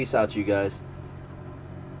breaks. Peace out, you guys.